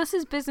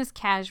is business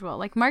casual.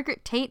 Like,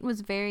 Margaret Tate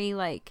was very,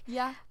 like,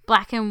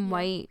 black and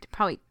white,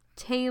 probably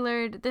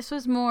tailored. This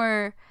was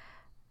more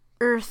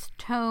earth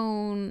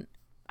tone.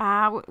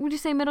 What would you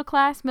say, middle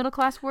class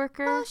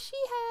worker? Well, she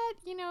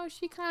had,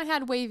 she kind of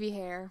had wavy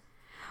hair.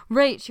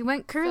 Right. She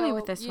went curly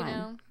with this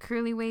one.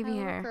 Curly, wavy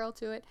hair. Curl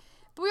to it.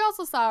 But we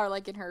also saw her,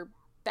 like, in her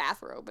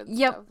bathrobe and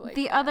stuff like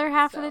the that, other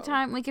half of the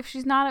time, like, if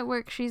she's not at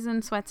work, she's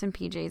in sweats and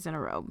PJs and a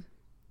robe.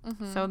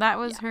 So that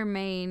was her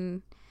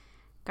main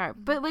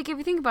garb. But, like, if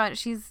you think about it,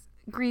 she's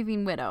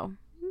grieving widow.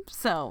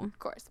 So. Of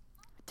course.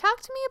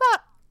 Talk to me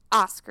about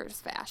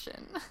Oscar's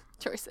fashion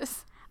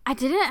choices. I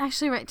didn't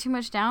actually write too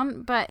much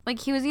down, but,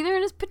 like, he was either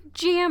in his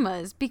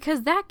pajamas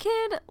because that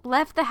kid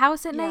left the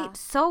house at night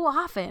so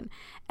often.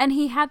 And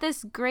he had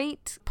this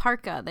great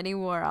parka that he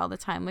wore all the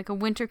time, like a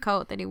winter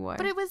coat that he wore.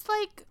 But it was,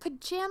 like,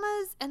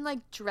 pajamas and,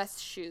 like, dress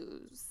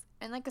shoes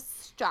and, like, a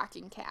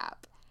stocking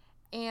cap.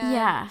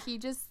 And he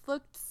just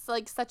looked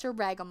like such a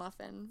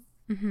ragamuffin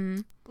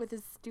with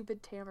his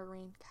stupid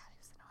tambourine. God, he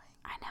was annoying.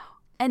 I know.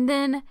 And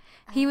then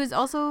he was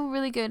also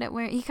really good at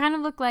wearing, he kind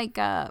of looked like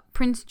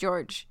Prince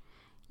George.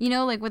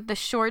 Like with the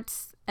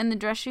shorts and the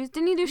dress shoes.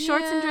 Didn't he do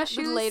shorts and dress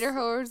shoes?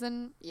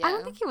 Lederhosen. I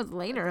don't think he was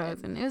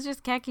lederhosen. It was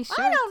just khaki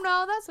shorts. I don't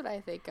know. That's what I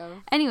think of.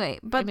 Anyway,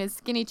 but and his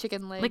skinny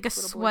chicken legs. Like a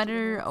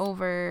sweater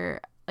over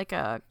like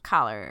a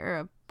collar or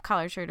a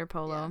collar shirt or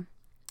polo. Yeah.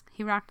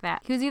 He rocked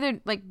that. He was either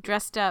like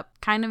dressed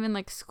up kind of in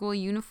like school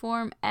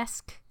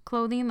uniform-esque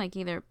clothing, like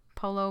either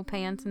polo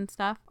pants and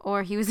stuff,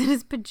 or he was in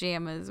his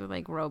pajamas with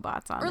like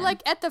robots on or him.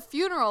 Like at the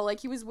funeral,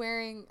 like he was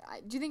wearing,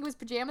 do you think it was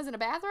pajamas and a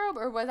bathrobe,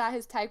 or was that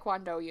his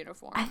taekwondo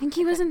uniform? I think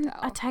he was in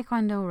a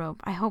taekwondo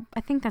robe.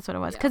 I think that's what it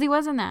was, because he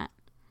was in that.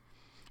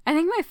 I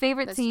think my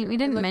favorite scene, we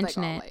didn't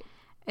mention it,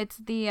 it's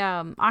the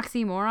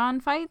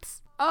oxymoron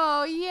fights.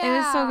 Oh yeah, it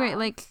was so great.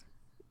 Like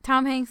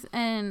Tom Hanks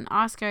and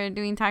Oscar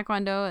doing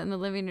taekwondo in the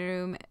living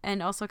room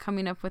and also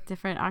coming up with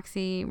different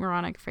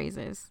oxymoronic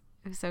phrases.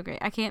 It was so great.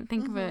 I can't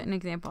think of an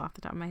example off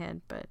the top of my head,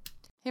 but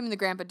him and the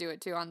grandpa do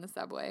it too on the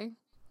subway.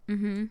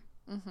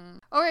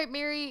 All right,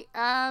 Mary. What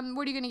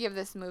are you gonna give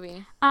this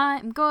movie?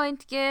 I'm going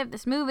to give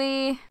this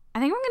movie,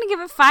 I think I'm gonna give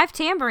it 5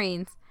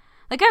 tambourines.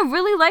 Like, I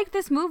really like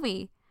this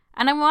movie,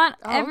 and I want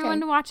everyone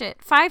to watch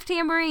it. 5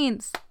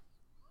 tambourines.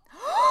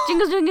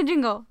 Jingle, jingle,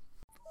 jingle.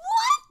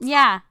 What?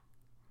 Yeah.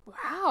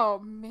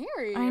 Wow,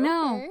 Mary. I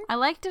know. I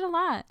liked it a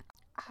lot.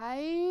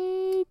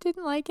 I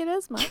didn't like it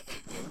as much.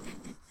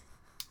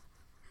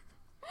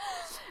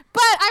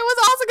 But I was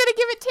also going to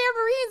give it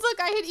tambourines. Look,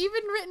 I had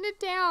even written it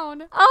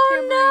down.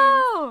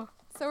 Oh, no.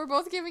 So we're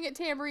both giving it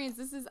tambourines.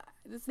 This is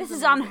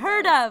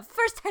unheard of.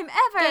 First time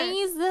ever.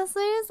 Guys, this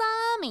is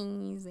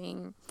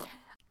amazing.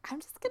 I'm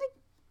just going to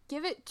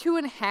give it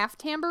 2.5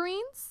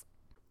 tambourines.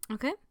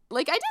 Okay.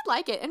 Like, I did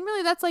like it. And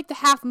really, that's like the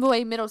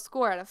halfway middle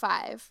score out of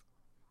 5.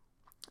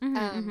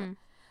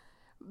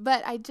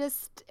 But I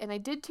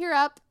did tear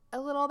up a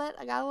little bit.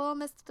 I got a little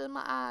mist in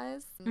my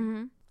eyes.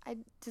 I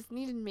just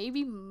needed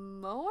maybe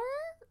more.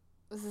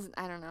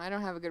 I don't know. I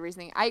don't have a good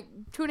reasoning.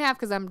 2.5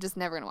 because I'm just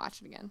never going to watch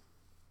it again.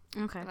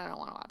 Okay. And I don't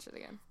want to watch it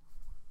again.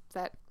 Is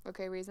that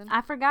okay reason?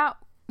 I forgot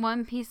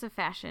one piece of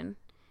fashion.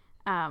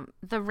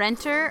 The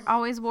Renter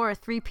always wore a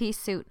 3-piece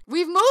suit.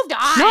 We've moved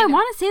on. No, I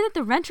want to say that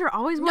the Renter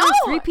always wore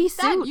a 3-piece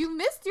suit. You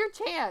missed your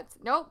chance.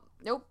 Nope.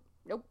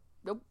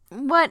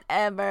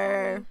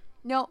 Whatever.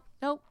 Nope.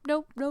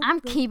 I'm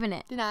keeping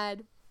it.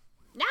 Denied.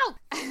 No.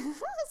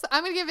 So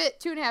I'm going to give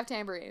it 2.5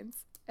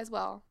 tambourines as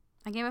well.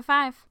 I gave it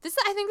 5.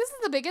 I think this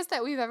is the biggest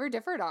that we've ever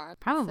differed on.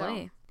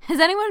 Probably. So. Has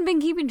anyone been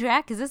keeping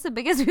track? Is this the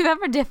biggest we've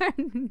ever differed?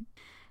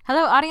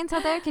 Hello, audience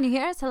out there. Can you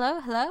hear us? Hello?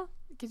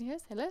 Can you hear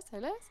us? Hello?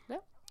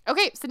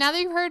 Okay, so now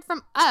that you've heard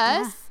from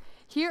us,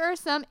 here are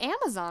some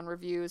Amazon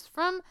reviews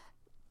from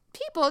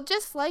people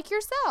just like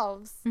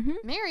yourselves.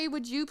 Mary,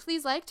 would you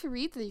please like to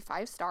read the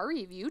 5-star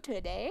review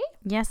today?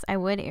 Yes, I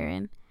would,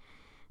 Erin.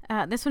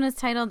 This one is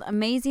titled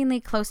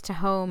Amazingly Close to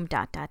Home, ...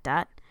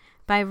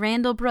 by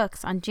Randall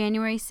Brooks on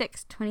January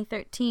 6,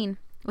 2013.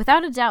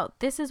 Without a doubt,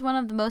 this is one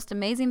of the most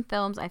amazing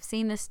films I've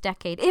seen this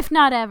decade, if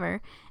not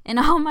ever. In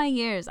all my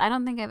years, I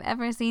don't think I've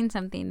ever seen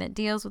something that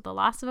deals with the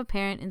loss of a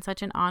parent in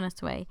such an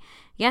honest way.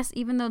 Yes,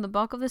 even though the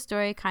bulk of the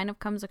story kind of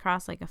comes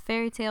across like a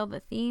fairy tale, the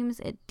themes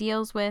it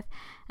deals with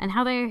and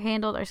how they are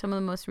handled are some of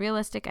the most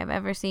realistic I've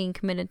ever seen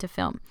committed to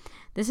film.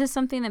 This is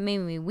something that made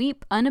me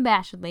weep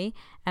unabashedly,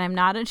 and I'm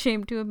not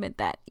ashamed to admit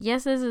that.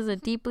 Yes, this is a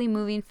deeply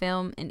moving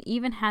film and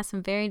even has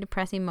some very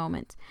depressing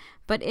moments,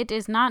 but it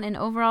is not an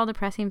overall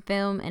depressing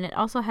film, and it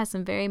also has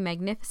some very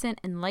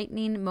magnificent,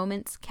 enlightening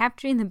moments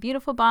capturing the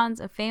beautiful bonds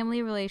of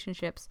family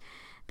relationships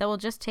that will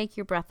just take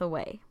your breath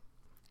away.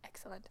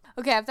 Excellent.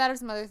 Okay, I've thought of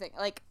some other things.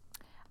 Like,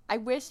 I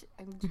wish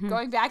I'm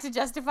going back to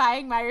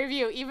justifying my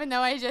review, even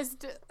though I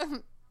just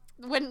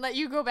wouldn't let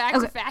you go back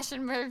to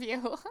fashion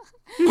review.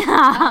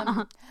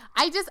 I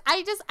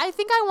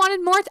think I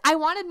wanted more. I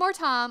wanted more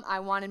Tom. I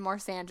wanted more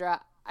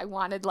Sandra. I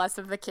wanted less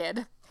of the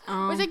kid.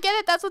 Which I get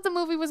it. That's what the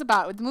movie was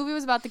about. The movie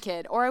was about the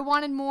kid. Or I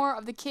wanted more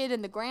of the kid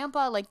and the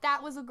grandpa. Like,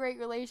 that was a great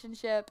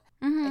relationship.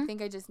 I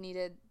think I just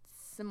needed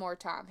some more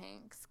Tom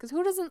Hanks. Because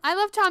who doesn't? I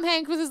love Tom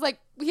Hanks with his, like,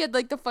 he had,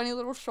 like, the funny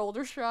little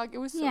shoulder shrug. It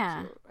was so cute.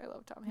 I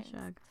love Tom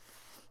Hanks.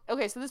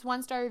 Okay, so this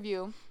 1-star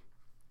review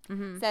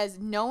says,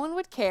 no one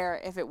would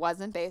care if it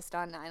wasn't based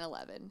on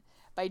 9/11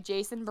 by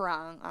Jason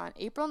Barong on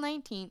April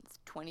 19th,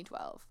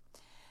 2012.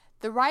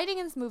 The writing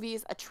in this movie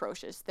is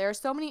atrocious. There are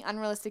so many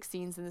unrealistic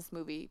scenes in this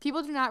movie.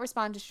 People do not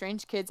respond to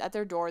strange kids at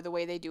their door the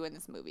way they do in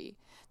this movie.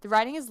 The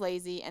writing is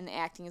lazy and the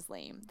acting is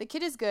lame. The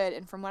kid is good,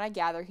 and from what I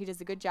gather, he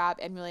does a good job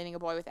emulating a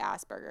boy with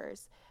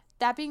Asperger's.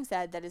 That being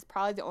said, that is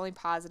probably the only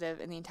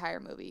positive in the entire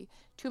movie.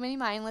 Too many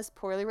mindless,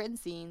 poorly written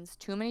scenes,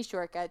 too many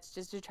shortcuts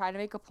just to try to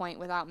make a point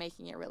without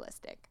making it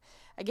realistic.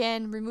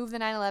 Again, remove the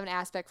 9/11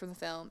 aspect from the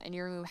film, and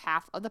you remove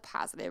half of the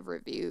positive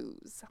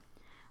reviews.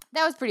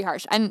 That was pretty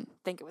harsh. I didn't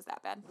think it was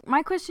that bad.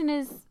 My question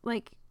is,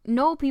 like,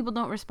 no, people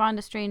don't respond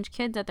to strange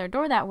kids at their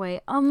door that way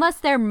unless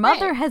their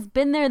mother has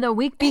been there the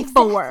week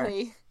before.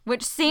 Exactly.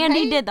 Which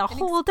Sandy did the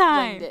whole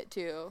time. It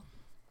too.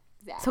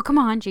 Exactly. So come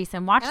on,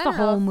 Jason, watch the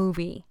whole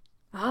movie.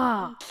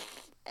 I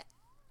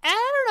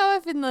don't know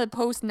if in the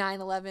post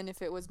 9/11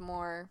 if it was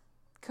more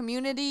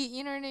community,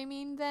 you know what I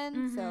mean,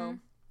 then. So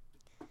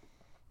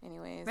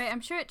anyways. Right,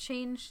 I'm sure it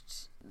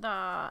changed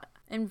the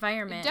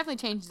environment. It definitely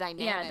changed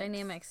dynamics. Yeah,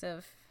 dynamics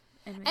of.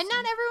 And not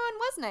everyone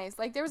was nice.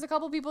 Like, there was a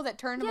couple people that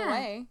turned them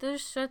away. They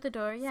just shut the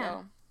door,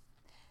 So,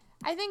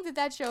 I think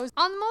that shows,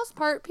 on the most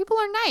part, people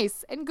are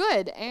nice and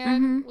good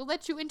and will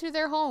let you into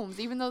their homes,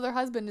 even though their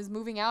husband is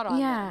moving out on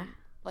them.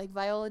 Like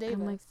Viola Davis.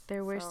 And, like,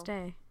 their worst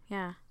day.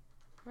 Yeah.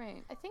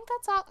 Right. I think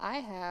that's all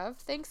I have.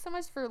 Thanks so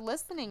much for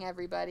listening,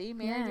 everybody.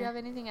 Mary, do you have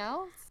anything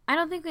else? I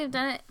don't think we've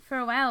done it for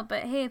a while,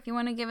 but hey, if you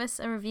want to give us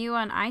a review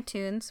on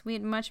iTunes,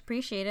 we'd much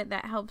appreciate it.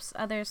 That helps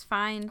others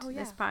find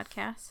this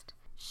podcast.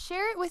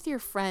 Share it with your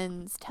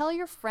friends. Tell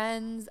your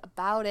friends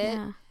about it.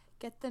 Yeah.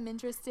 Get them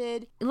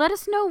interested. Let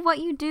us know what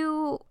you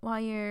do while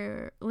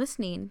you're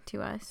listening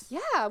to us.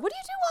 Yeah. What do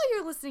you do while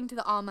you're listening to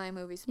the All My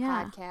Movies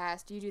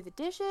podcast? Do you do the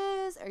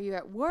dishes? Are you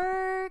at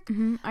work?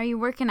 Are you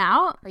working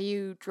out? Are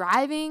you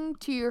driving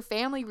to your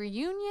family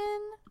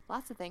reunion?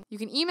 Lots of things. You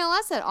can email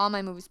us at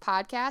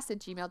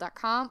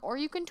allmymoviespodcast@gmail.com, or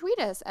you can tweet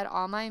us at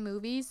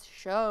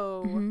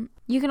allmymoviesshow.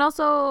 You can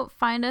also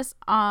find us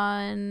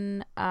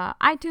on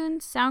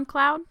iTunes,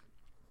 SoundCloud,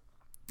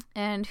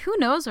 and who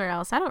knows where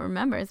else. I don't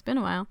remember. It's been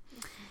a while.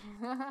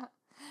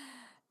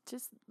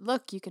 Just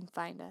look, you can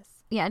find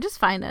us. Yeah, just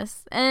find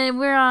us. And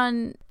we're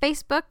on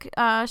Facebook.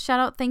 Shout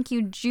out, thank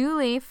you,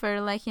 Julie,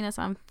 for liking us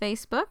on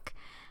Facebook.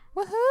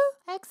 Woohoo!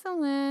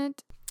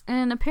 Excellent.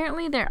 And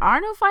apparently there are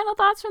no final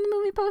thoughts from the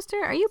movie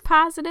poster. Are you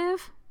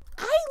positive?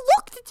 I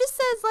looked. It just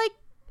says, like,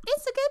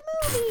 it's a good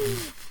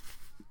movie.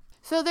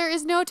 So there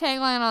is no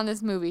tagline on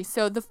this movie.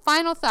 So the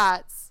final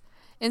thoughts,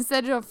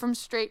 instead of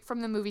straight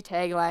from the movie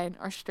tagline,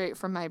 are straight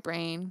from my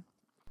brain.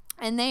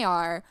 And they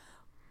are,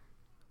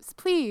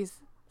 please,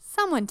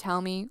 someone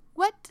tell me,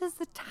 what does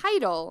the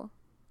title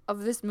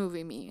of this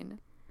movie mean?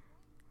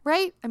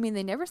 Right? I mean,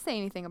 they never say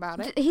anything about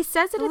it. He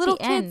says it at the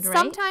end, right?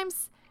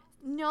 Sometimes,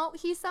 no,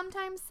 he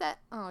sometimes said,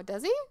 oh,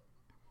 does he?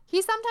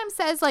 He sometimes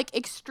says, like,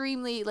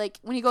 extremely, like,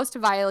 when he goes to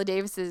Viola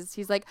Davis's,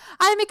 he's like,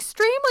 I'm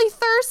extremely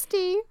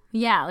thirsty.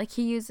 Yeah, like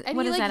he uses, and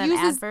what he, is like, that, an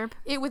adverb?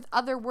 It with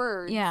other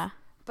words. Yeah.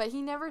 But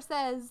he never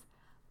says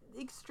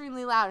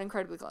extremely loud,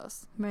 incredibly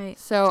close. Right.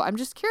 So I'm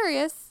just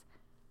curious.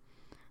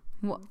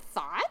 What?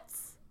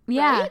 Thoughts?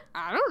 Yeah. Right?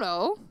 I don't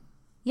know.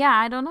 Yeah,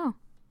 I don't know.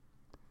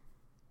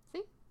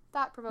 See?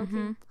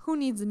 Thought-provoking. Who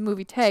needs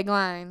movie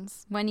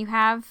taglines? When you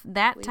have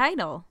that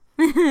title.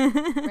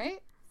 Right?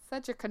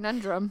 Such a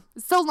conundrum.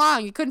 It's so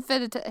long, you couldn't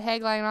fit a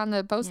tagline on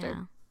the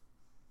poster.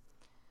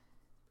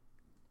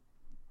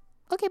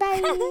 Yeah. Okay,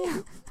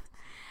 bye.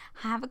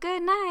 Have a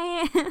good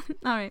night.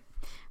 All right.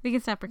 We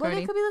can stop recording.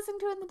 Well, they could be listening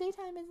to it in the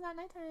daytime. It's not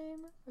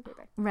nighttime. Okay,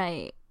 bye.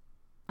 Right.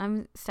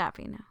 I'm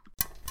stopping now.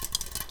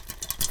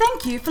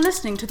 Thank you for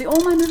listening to the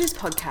All My Movies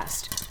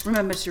podcast.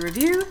 Remember to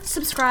review,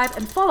 subscribe,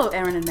 and follow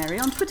Erin and Mary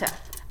on Twitter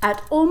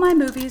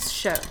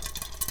 @AllMyMoviesShow.